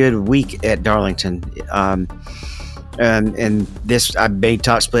pretty good week at Darlington. And this, I made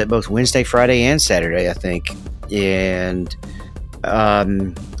top split both Wednesday, Friday, and Saturday, I think. And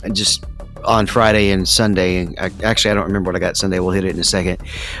just on Friday and Sunday, I don't remember what I got Sunday. We'll hit it in a second,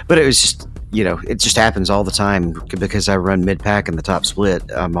 but it was just, it just happens all the time because I run mid pack in the top split.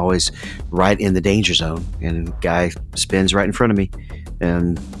 I'm always right in the danger zone, and guy spins right in front of me,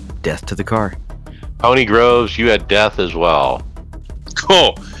 and death to the car. Tony Groves, you had death as well.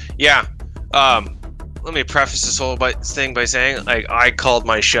 Cool. Yeah. Let me preface this whole thing by saying, I called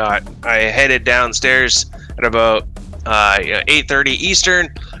my shot. I headed downstairs at about 8:30 Eastern.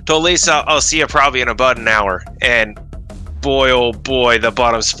 Told Lisa I'll see you probably in about an hour. And boy, oh boy, the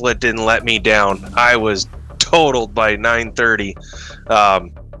bottom split didn't let me down. I was totaled by 9:30.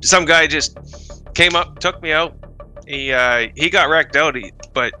 Some guy just came up, took me out. He got wrecked out,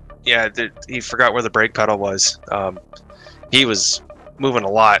 but yeah, he forgot where the brake pedal was. He was moving a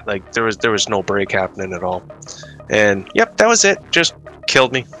lot. Like there was no brake happening at all. And yep, that was it. Just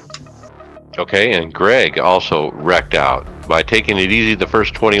killed me. Okay, and Greg also wrecked out. By taking it easy the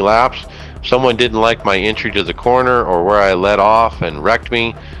first 20 laps, someone didn't like my entry to the corner or where I let off and wrecked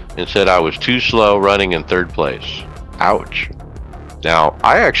me and said I was too slow running in third place. Ouch. Now,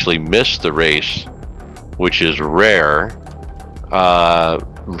 I actually missed the race, which is rare.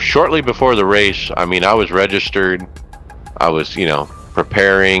 Shortly before the race, I was registered. I was,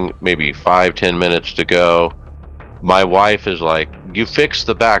 preparing, maybe 5-10 minutes to go. My wife is like, you fixed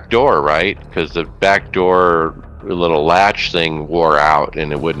the back door, right? Because the back door little latch thing wore out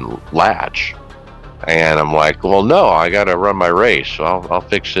and it wouldn't latch. And I'm like, well, no, I got to run my race. So I'll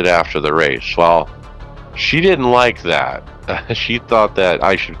fix it after the race. Well, she didn't like that. She thought that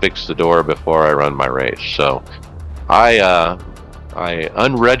I should fix the door before I run my race. So I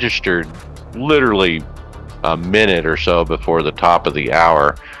unregistered literally a minute or so before the top of the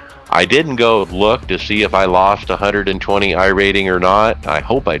hour. I didn't go look to see if I lost 120 I rating or not. I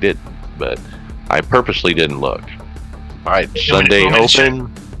hope I didn't, but I purposely didn't look. All right, Sunday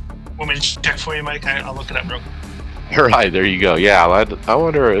Open. Want me to check for you, Mike? I'll look it up real quick. All right, there you go. Yeah, I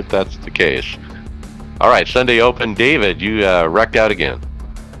wonder if that's the case. All right, Sunday Open. David, you wrecked out again.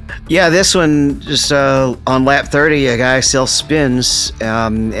 Yeah, this one just on lap 30, a guy self-spins,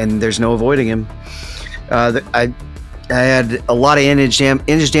 and there's no avoiding him. I had a lot of engine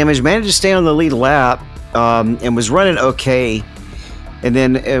damage, managed to stay on the lead lap, and was running okay. And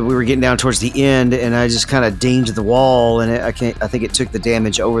then we were getting down towards the end, and I just kind of dinged the wall, and I think it took the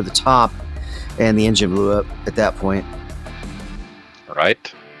damage over the top, and the engine blew up at that point. All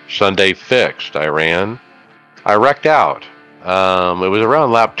right. Sunday fixed. I wrecked out. It was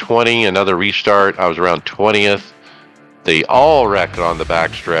around lap 20, another restart. I was around 20th. They all wrecked on the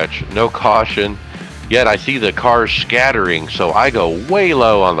backstretch. No caution. Yet I see the cars scattering, so I go way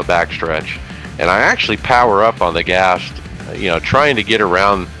low on the backstretch. And I actually power up on the gas, trying to get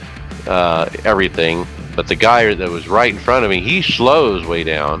around everything. But the guy that was right in front of me, he slows way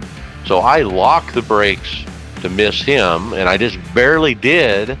down. So I lock the brakes to miss him, and I just barely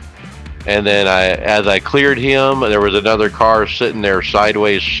did. And then as I cleared him, there was another car sitting there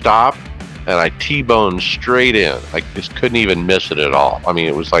sideways, stopped, and I T-boned straight in. I just couldn't even miss it at all. I mean,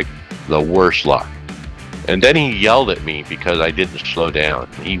 it was like the worst luck. And then he yelled at me because I didn't slow down.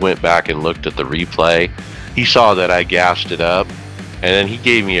 He went back and looked at the replay. He saw that I gassed it up, and then he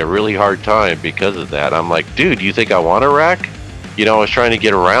gave me a really hard time because of that. I'm like, dude, do you think I want to wreck? I was trying to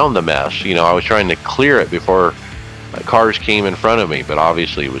get around the mess. I was trying to clear it before cars came in front of me, but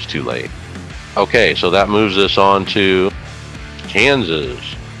obviously it was too late. Okay, so that moves us on to Kansas.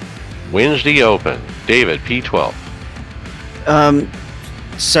 Wednesday Open. David, P12.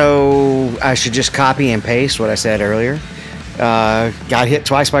 So I should just copy and paste what I said earlier. Got hit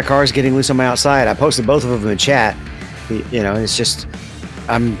twice by cars getting loose on my outside. I posted both of them in chat. It's just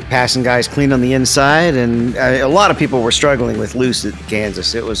I'm passing guys clean on the inside, and a lot of people were struggling with loose at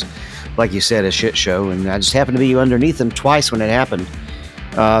Kansas. It was, like you said, a shit show, and I just happened to be underneath them twice when it happened.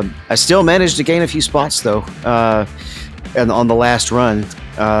 I still managed to gain a few spots, though, and on the last run,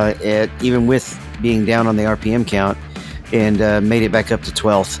 even with being down on the RPM count, and made it back up to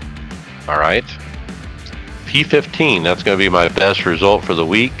 12th. All right. P15, that's going to be my best result for the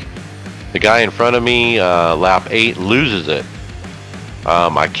week. The guy in front of me, lap 8, loses it.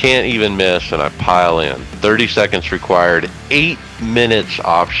 I can't even miss, and I pile in. 30 seconds required, 8 minutes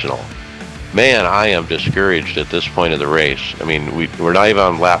optional. Man, I am discouraged at this point of the race. I mean, we're not even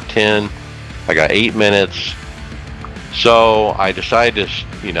on lap 10. I got 8 minutes. So I decided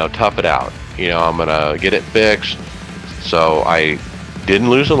to, tough it out. I'm going to get it fixed. So I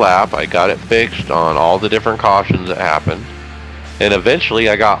didn't lose a lap. I got it fixed on all the different cautions that happened. And eventually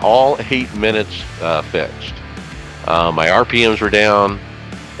I got all 8 minutes fixed. My RPMs were down,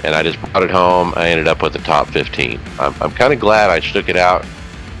 and I just brought it home. I ended up with the top 15. I'm kind of glad I stuck it out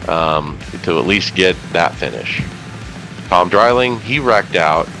to at least get that finish. Tom Dreiling, he wrecked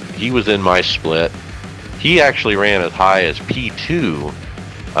out. He was in my split. He actually ran as high as P2.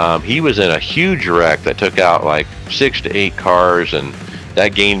 He was in a huge wreck that took out like 6 to 8 cars, and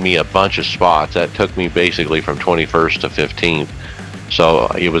that gained me a bunch of spots. That took me basically from 21st to 15th. So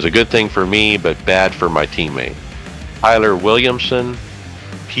it was a good thing for me, but bad for my teammate. Tyler Williamson,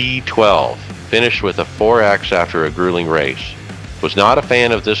 P12, finished with a 4X after a grueling race. Was not a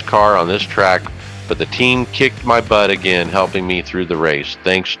fan of this car on this track, but the team kicked my butt again, helping me through the race,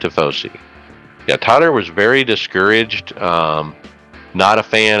 thanks to Fossey. Yeah, Tyler was very discouraged. Not a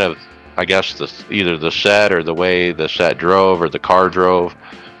fan of, I guess, either the set or the way the set drove or the car drove.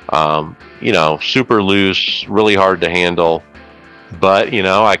 Super loose, really hard to handle. But,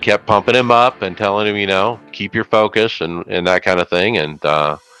 I kept pumping him up and telling him, keep your focus and that kind of thing. And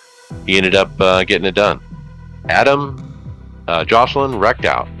he ended up getting it done. Adam Jocelyn wrecked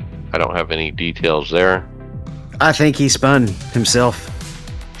out. I don't have any details there. I think he spun himself.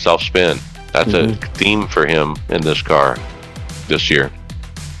 Self-spin. That's a theme for him in this car this year.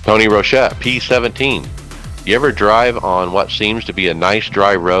 Tony Rochette, P17. You ever drive on what seems to be a nice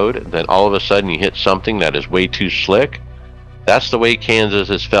dry road, then all of a sudden you hit something that is way too slick? That's the way Kansas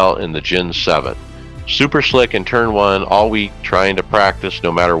has felt in the Gen 7. Super slick in turn 1 all week, trying to practice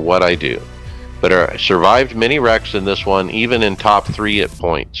no matter what I do. But I survived many wrecks in this one, even in top 3 at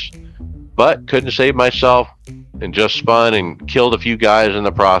points. But couldn't save myself and just spun and killed a few guys in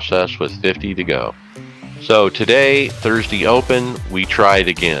the process with 50 to go. So today, Thursday Open, we tried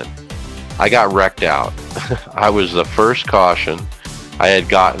again. I got wrecked out. I was the first caution. I had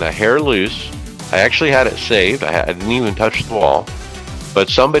gotten a hair loose. I actually had it saved. I didn't even touch the wall. But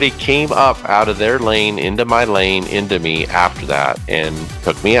somebody came up out of their lane into my lane into me after that and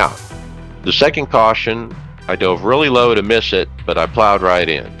took me out. The second caution, I dove really low to miss it, but I plowed right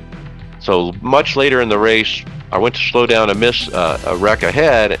in. So much later in the race, I went to slow down to miss a wreck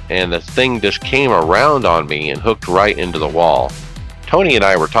ahead, and the thing just came around on me and hooked right into the wall. Tony and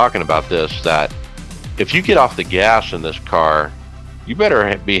I were talking about this, that if you get off the gas in this car, you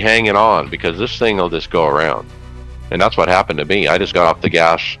better be hanging on, because this thing will just go around. And that's what happened to me. I just got off the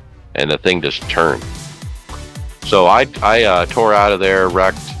gas and the thing just turned. So I tore out of there,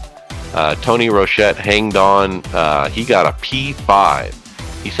 wrecked. Tony Rochette hanged on. He got a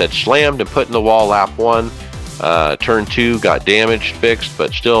P5. He said slammed and put in the wall lap 1. Turn 2 got damaged, fixed,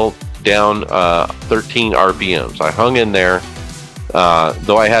 but still down 13 RPMs. I hung in there,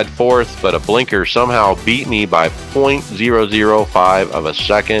 though I had 4th, but a blinker somehow beat me by 0.005 of a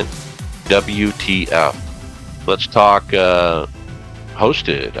second. WTF. Let's talk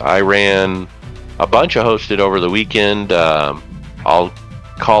hosted. I ran a bunch of hosted over the weekend. I'll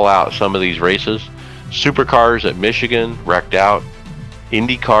call out some of these races. Supercars at Michigan, wrecked out.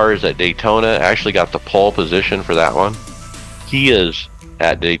 Indy cars at Daytona, actually got the pole position for that one. Kias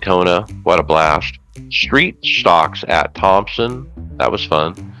at Daytona, what a blast. Street stocks at Thompson, that was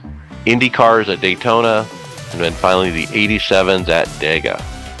fun. Indy cars at Daytona, and then finally the 87s at Dega.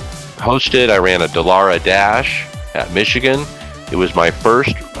 Hosted, I ran a Dallara Dash at Michigan. It was my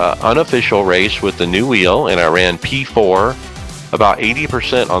first unofficial race with the new wheel, and I ran P4, about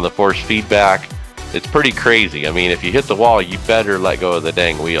 80% on the force feedback. It's pretty crazy. I mean, if you hit the wall, you better let go of the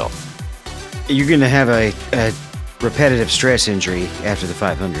dang wheel. You're going to have a repetitive stress injury after the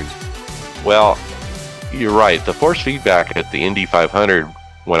 500. Well, you're right. The force feedback at the Indy 500,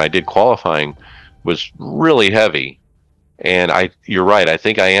 when I did qualifying, was really heavy. And you're right. I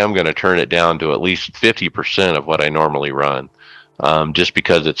think I am going to turn it down to at least 50% of what I normally run, just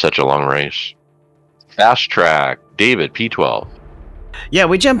because it's such a long race. Fast track, David, P12. Yeah,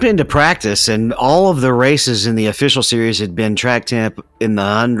 we jumped into practice, and all of the races in the official series had been track temp in the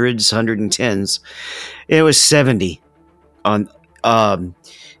hundreds, 110s. It was 70 on.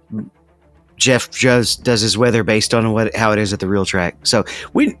 Jeff just does his weather based on how it is at the real track. So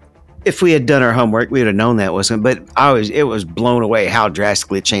if we had done our homework, we would have known that wasn't. But it was blown away how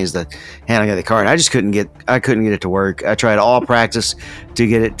drastically it changed the handling of the car, and I just couldn't get it to work. I tried all practice to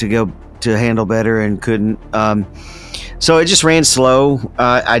get it to go to handle better and couldn't. So it just ran slow.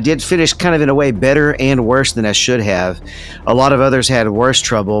 I did finish kind of in a way better and worse than I should have. A lot of others had worse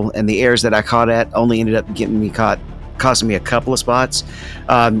trouble, and the airs that I caught at only ended up costing me a couple of spots.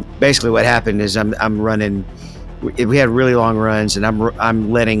 Basically, what happened is I'm running. We had really long runs, and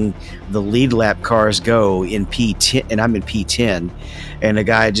I'm letting the lead lap cars go in P10, and I'm in P10,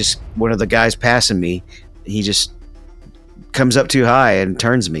 and one of the guys passing me, he just comes up too high and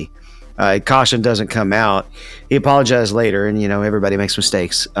turns me. Caution doesn't come out. He apologized later, and everybody makes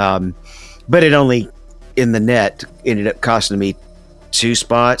mistakes. But it only in the net ended up costing me 2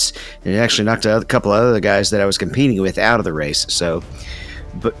 spots, and it actually knocked a couple of other guys that I was competing with out of the race. So,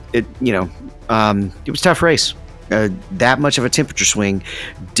 but it was a tough race. That much of a temperature swing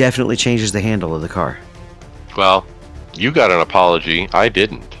definitely changes the handle of the car. Well, you got an apology. I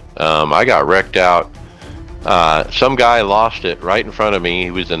didn't. I got wrecked out. Some guy lost it right in front of me.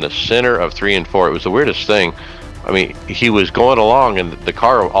 He was in the center of 3 and 4. It was the weirdest thing. I mean, he was going along, and the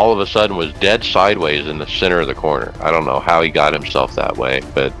car all of a sudden was dead sideways in the center of the corner. I don't know how he got himself that way,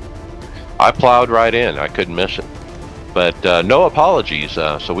 but I plowed right in. I couldn't miss it. But no apologies.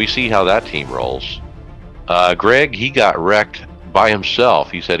 So we see how that team rolls. Greg, he got wrecked by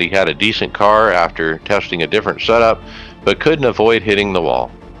himself. He said he had a decent car after testing a different setup, but couldn't avoid hitting the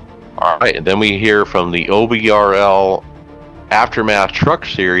wall. All right, and then we hear from the OBRL Aftermath Truck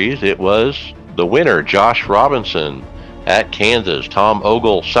Series. It was the winner, Josh Robinson at Kansas, Tom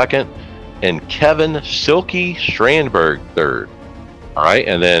Ogle second, and Kevin Silky Strandberg third. All right,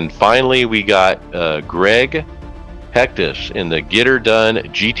 and then finally we got Greg Hectus in the Get Her Done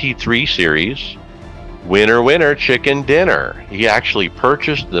GT3 Series. Winner, winner, chicken dinner. He actually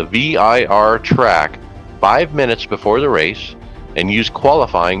purchased the VIR track 5 minutes before the race and used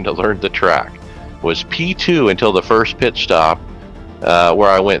qualifying to learn the track. Was P2 until the first pit stop, where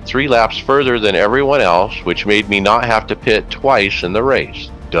I went 3 laps further than everyone else, which made me not have to pit twice in the race.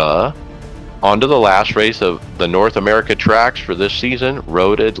 Duh. On to the last race of the North America tracks for this season,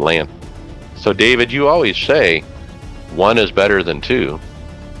 Road Atlanta. So David, you always say 1 is better than 2.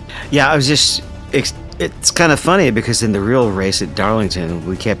 Yeah, it's kind of funny because in the real race at Darlington,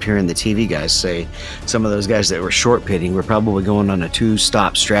 we kept hearing the TV guys say some of those guys that were short pitting were probably going on a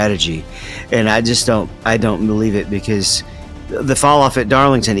 2-stop strategy, and I don't believe it, because the fall off at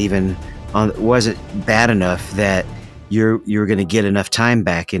Darlington even wasn't bad enough that you're going to get enough time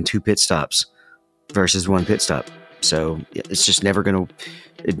back in 2 pit stops versus 1 pit stop. So it's just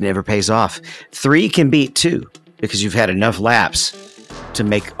it never pays off. 3 can beat 2 because you've had enough laps to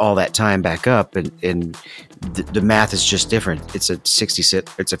make all that time back up, and the math is just different. It's a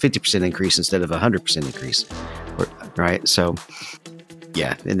 50% increase instead of a 100% increase, right? So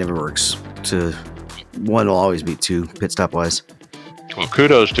yeah, it never works. One will always beat two pit stop wise. Well,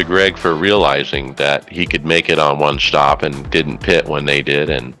 kudos to Greg for realizing that he could make it on one stop and didn't pit when they did.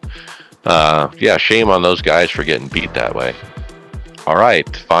 And shame on those guys for getting beat that way. All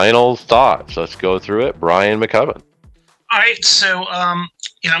right, final thoughts. Let's go through it. Brian McCubbin. All right, so I'm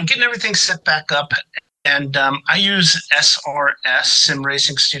getting everything set back up, and I use SRS Sim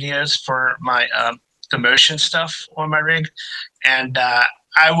Racing Studios for my the motion stuff on my rig, and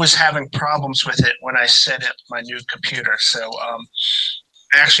I was having problems with it when I set up my new computer. So I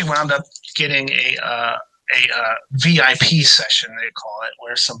actually wound up getting a VIP session, they call it,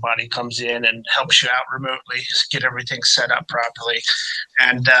 where somebody comes in and helps you out remotely, get everything set up properly.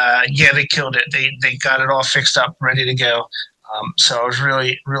 And they killed it. They got it all fixed up, ready to go. So I was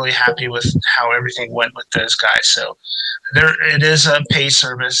really, really happy with how everything went with those guys. So it is a pay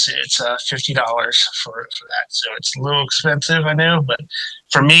service. It's $50 for that. So it's a little expensive, I know, but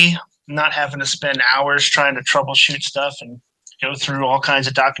for me, not having to spend hours trying to troubleshoot stuff and go through all kinds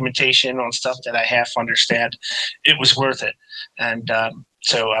of documentation on stuff that I half understand, it was worth it. And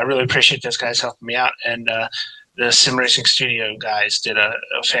so I really appreciate those guys helping me out. And the Sim Racing Studio guys did a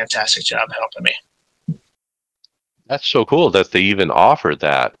fantastic job helping me. That's so cool that they even offered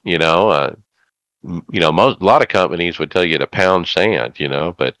that. A lot of companies would tell you to pound sand,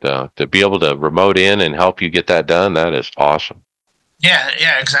 but to be able to remote in and help you get that done, that is awesome.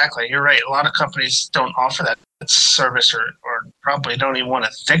 Yeah, exactly. You're right. A lot of companies don't offer that service or probably don't even want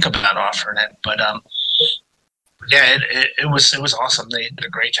to think about offering it. But it was awesome. They did a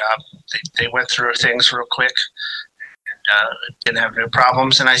great job. They went through things real quick and didn't have no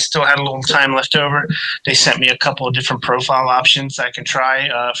problems. And I still had a little time left over. They sent me a couple of different profile options I can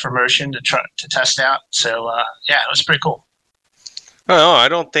try for motion to test out. So it was pretty cool. Oh, I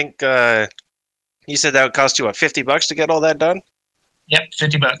don't think you said that would cost you $50 to get all that done? Yep,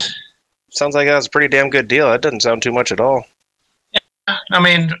 $50. Sounds like that was a pretty damn good deal. That doesn't sound too much at all. Yeah, I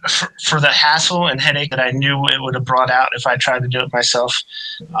mean, for the hassle and headache that I knew it would have brought out if I tried to do it myself,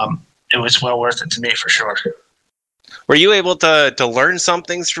 it was well worth it to me for sure. Were you able to learn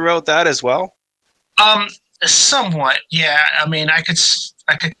something throughout that as well? Somewhat, yeah. I mean, I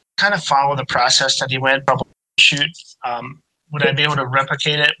could kind of follow the process that he went. Troubleshoot. Would I be able to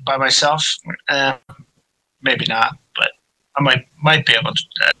replicate it by myself? Maybe not, but I might be able to.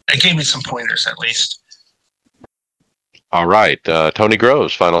 It gave me some pointers at least. All right, Tony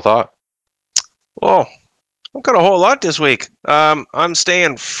Groves, final thought. Well, I've got a whole lot this week. I'm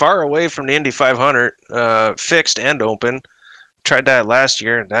staying far away from the Indy 500, fixed and open. Tried that last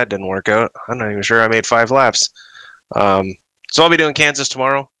year, and that didn't work out. I'm not even sure I made 5 laps. So I'll be doing Kansas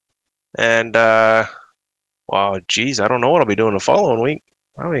tomorrow, and I don't know what I'll be doing the following week.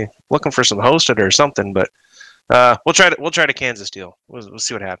 Probably looking for some hosted or something, but we'll try the Kansas deal. We'll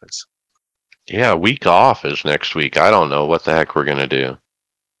see what happens. Yeah, week off is next week. I don't know what the heck we're gonna do.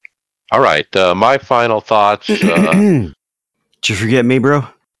 All right, my final thoughts. Did you forget me, bro?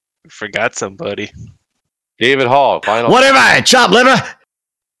 Forgot somebody. David Hall, final. What am I, chopped liver?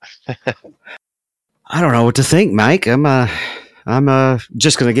 I don't know what to think, Mike. I'm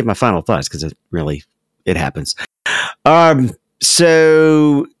just gonna give my final thoughts because it happens.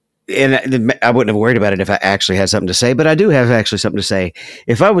 So, and I wouldn't have worried about it if I actually had something to say, but I do have actually something to say.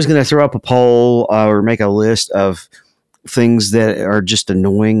 If I was going to throw up a poll or make a list of things that are just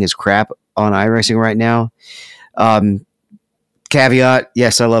annoying as crap on iRacing right now, caveat,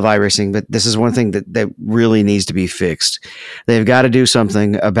 yes, I love iRacing, but this is one thing that really needs to be fixed. They've got to do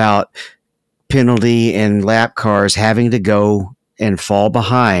something about penalty and lap cars having to go and fall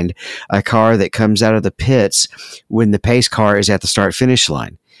behind a car that comes out of the pits when the pace car is at the start-finish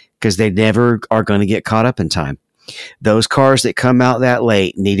line, because they never are going to get caught up in time. Those cars that come out that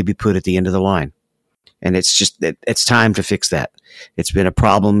late need to be put at the end of the line. And it's time to fix that. It's been a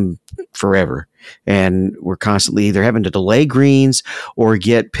problem forever. And we're constantly either having to delay greens or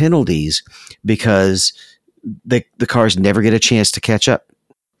get penalties because the cars never get a chance to catch up.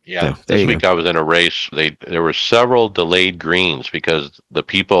 Yeah, so, this week I was in a race. There were several delayed greens because the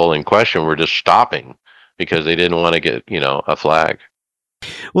people in question were just stopping because they didn't want to get, a flag.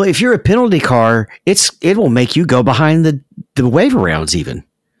 Well, if you're a penalty car, it will make you go behind the waiver rounds even.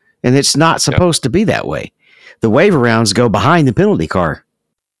 And it's not supposed to be that way. The waiver rounds go behind the penalty car.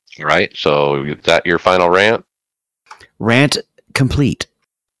 Right. So is that your final rant? Rant complete.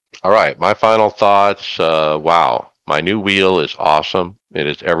 All right. My final thoughts. Wow. My new wheel is awesome. It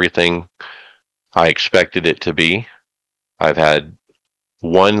is everything I expected it to be. I've had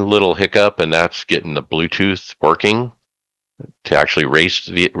one little hiccup, and that's getting the Bluetooth working to actually race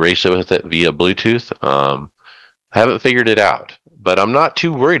with it via Bluetooth. Haven't figured it out, but I'm not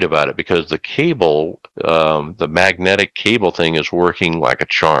too worried about it because the cable, the magnetic cable thing is working like a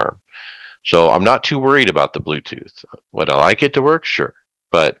charm. So I'm not too worried about the Bluetooth. Would I like it to work? Sure.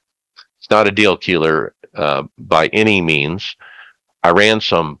 But it's not a deal killer by any means. I ran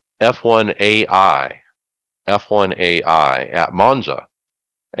some F1 AI at Monza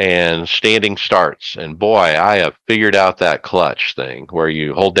and standing starts. And boy, I have figured out that clutch thing where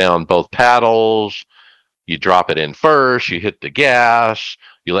you hold down both paddles, you drop it in first, you hit the gas,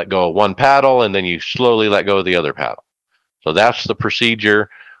 you let go of one paddle, and then you slowly let go of the other paddle. So that's the procedure.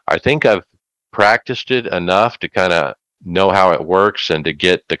 I think I've practiced it enough to kind of know how it works and to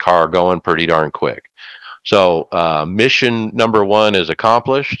get the car going pretty darn quick. So mission number 1 is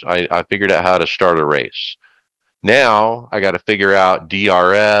accomplished. I figured out how to start a race. Now I got to figure out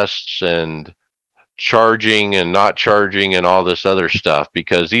DRS and charging and not charging and all this other stuff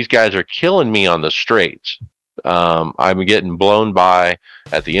because these guys are killing me on the straights. I'm getting blown by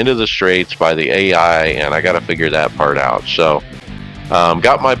at the end of the straights by the AI, and I got to figure that part out. So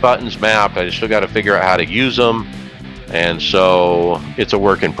got my buttons mapped. I still got to figure out how to use them. And so it's a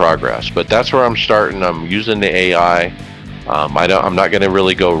work in progress, but that's where I'm starting. I'm using the AI. I'm not going to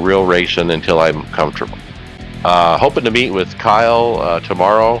really go real racing until I'm comfortable. Hoping to meet with Kyle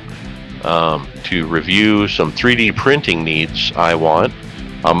tomorrow to review some 3D printing needs I want.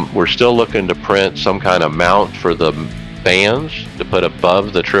 We're still looking to print some kind of mount for the fans to put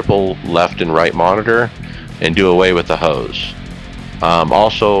above the triple left and right monitor and do away with the hose.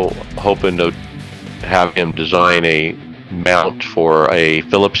 Also hoping to have him design a mount for a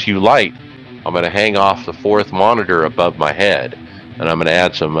Philips Hue light. I'm going to hang off the 4th monitor above my head, and I'm going to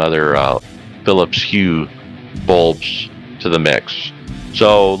add some other Philips Hue bulbs to the mix.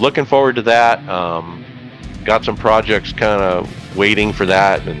 So looking forward to that. Got some projects kind of waiting for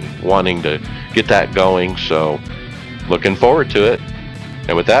that and wanting to get that going. So looking forward to it.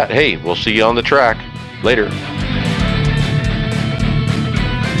 And with that, hey, we'll see you on the track. Later.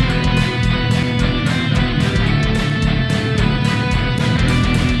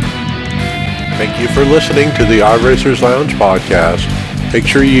 Thank you for listening to the iRacers Lounge podcast. Make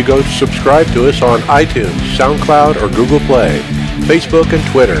sure you go subscribe to us on iTunes, SoundCloud, or Google Play, Facebook, and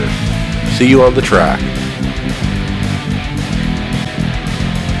Twitter. See you on the track.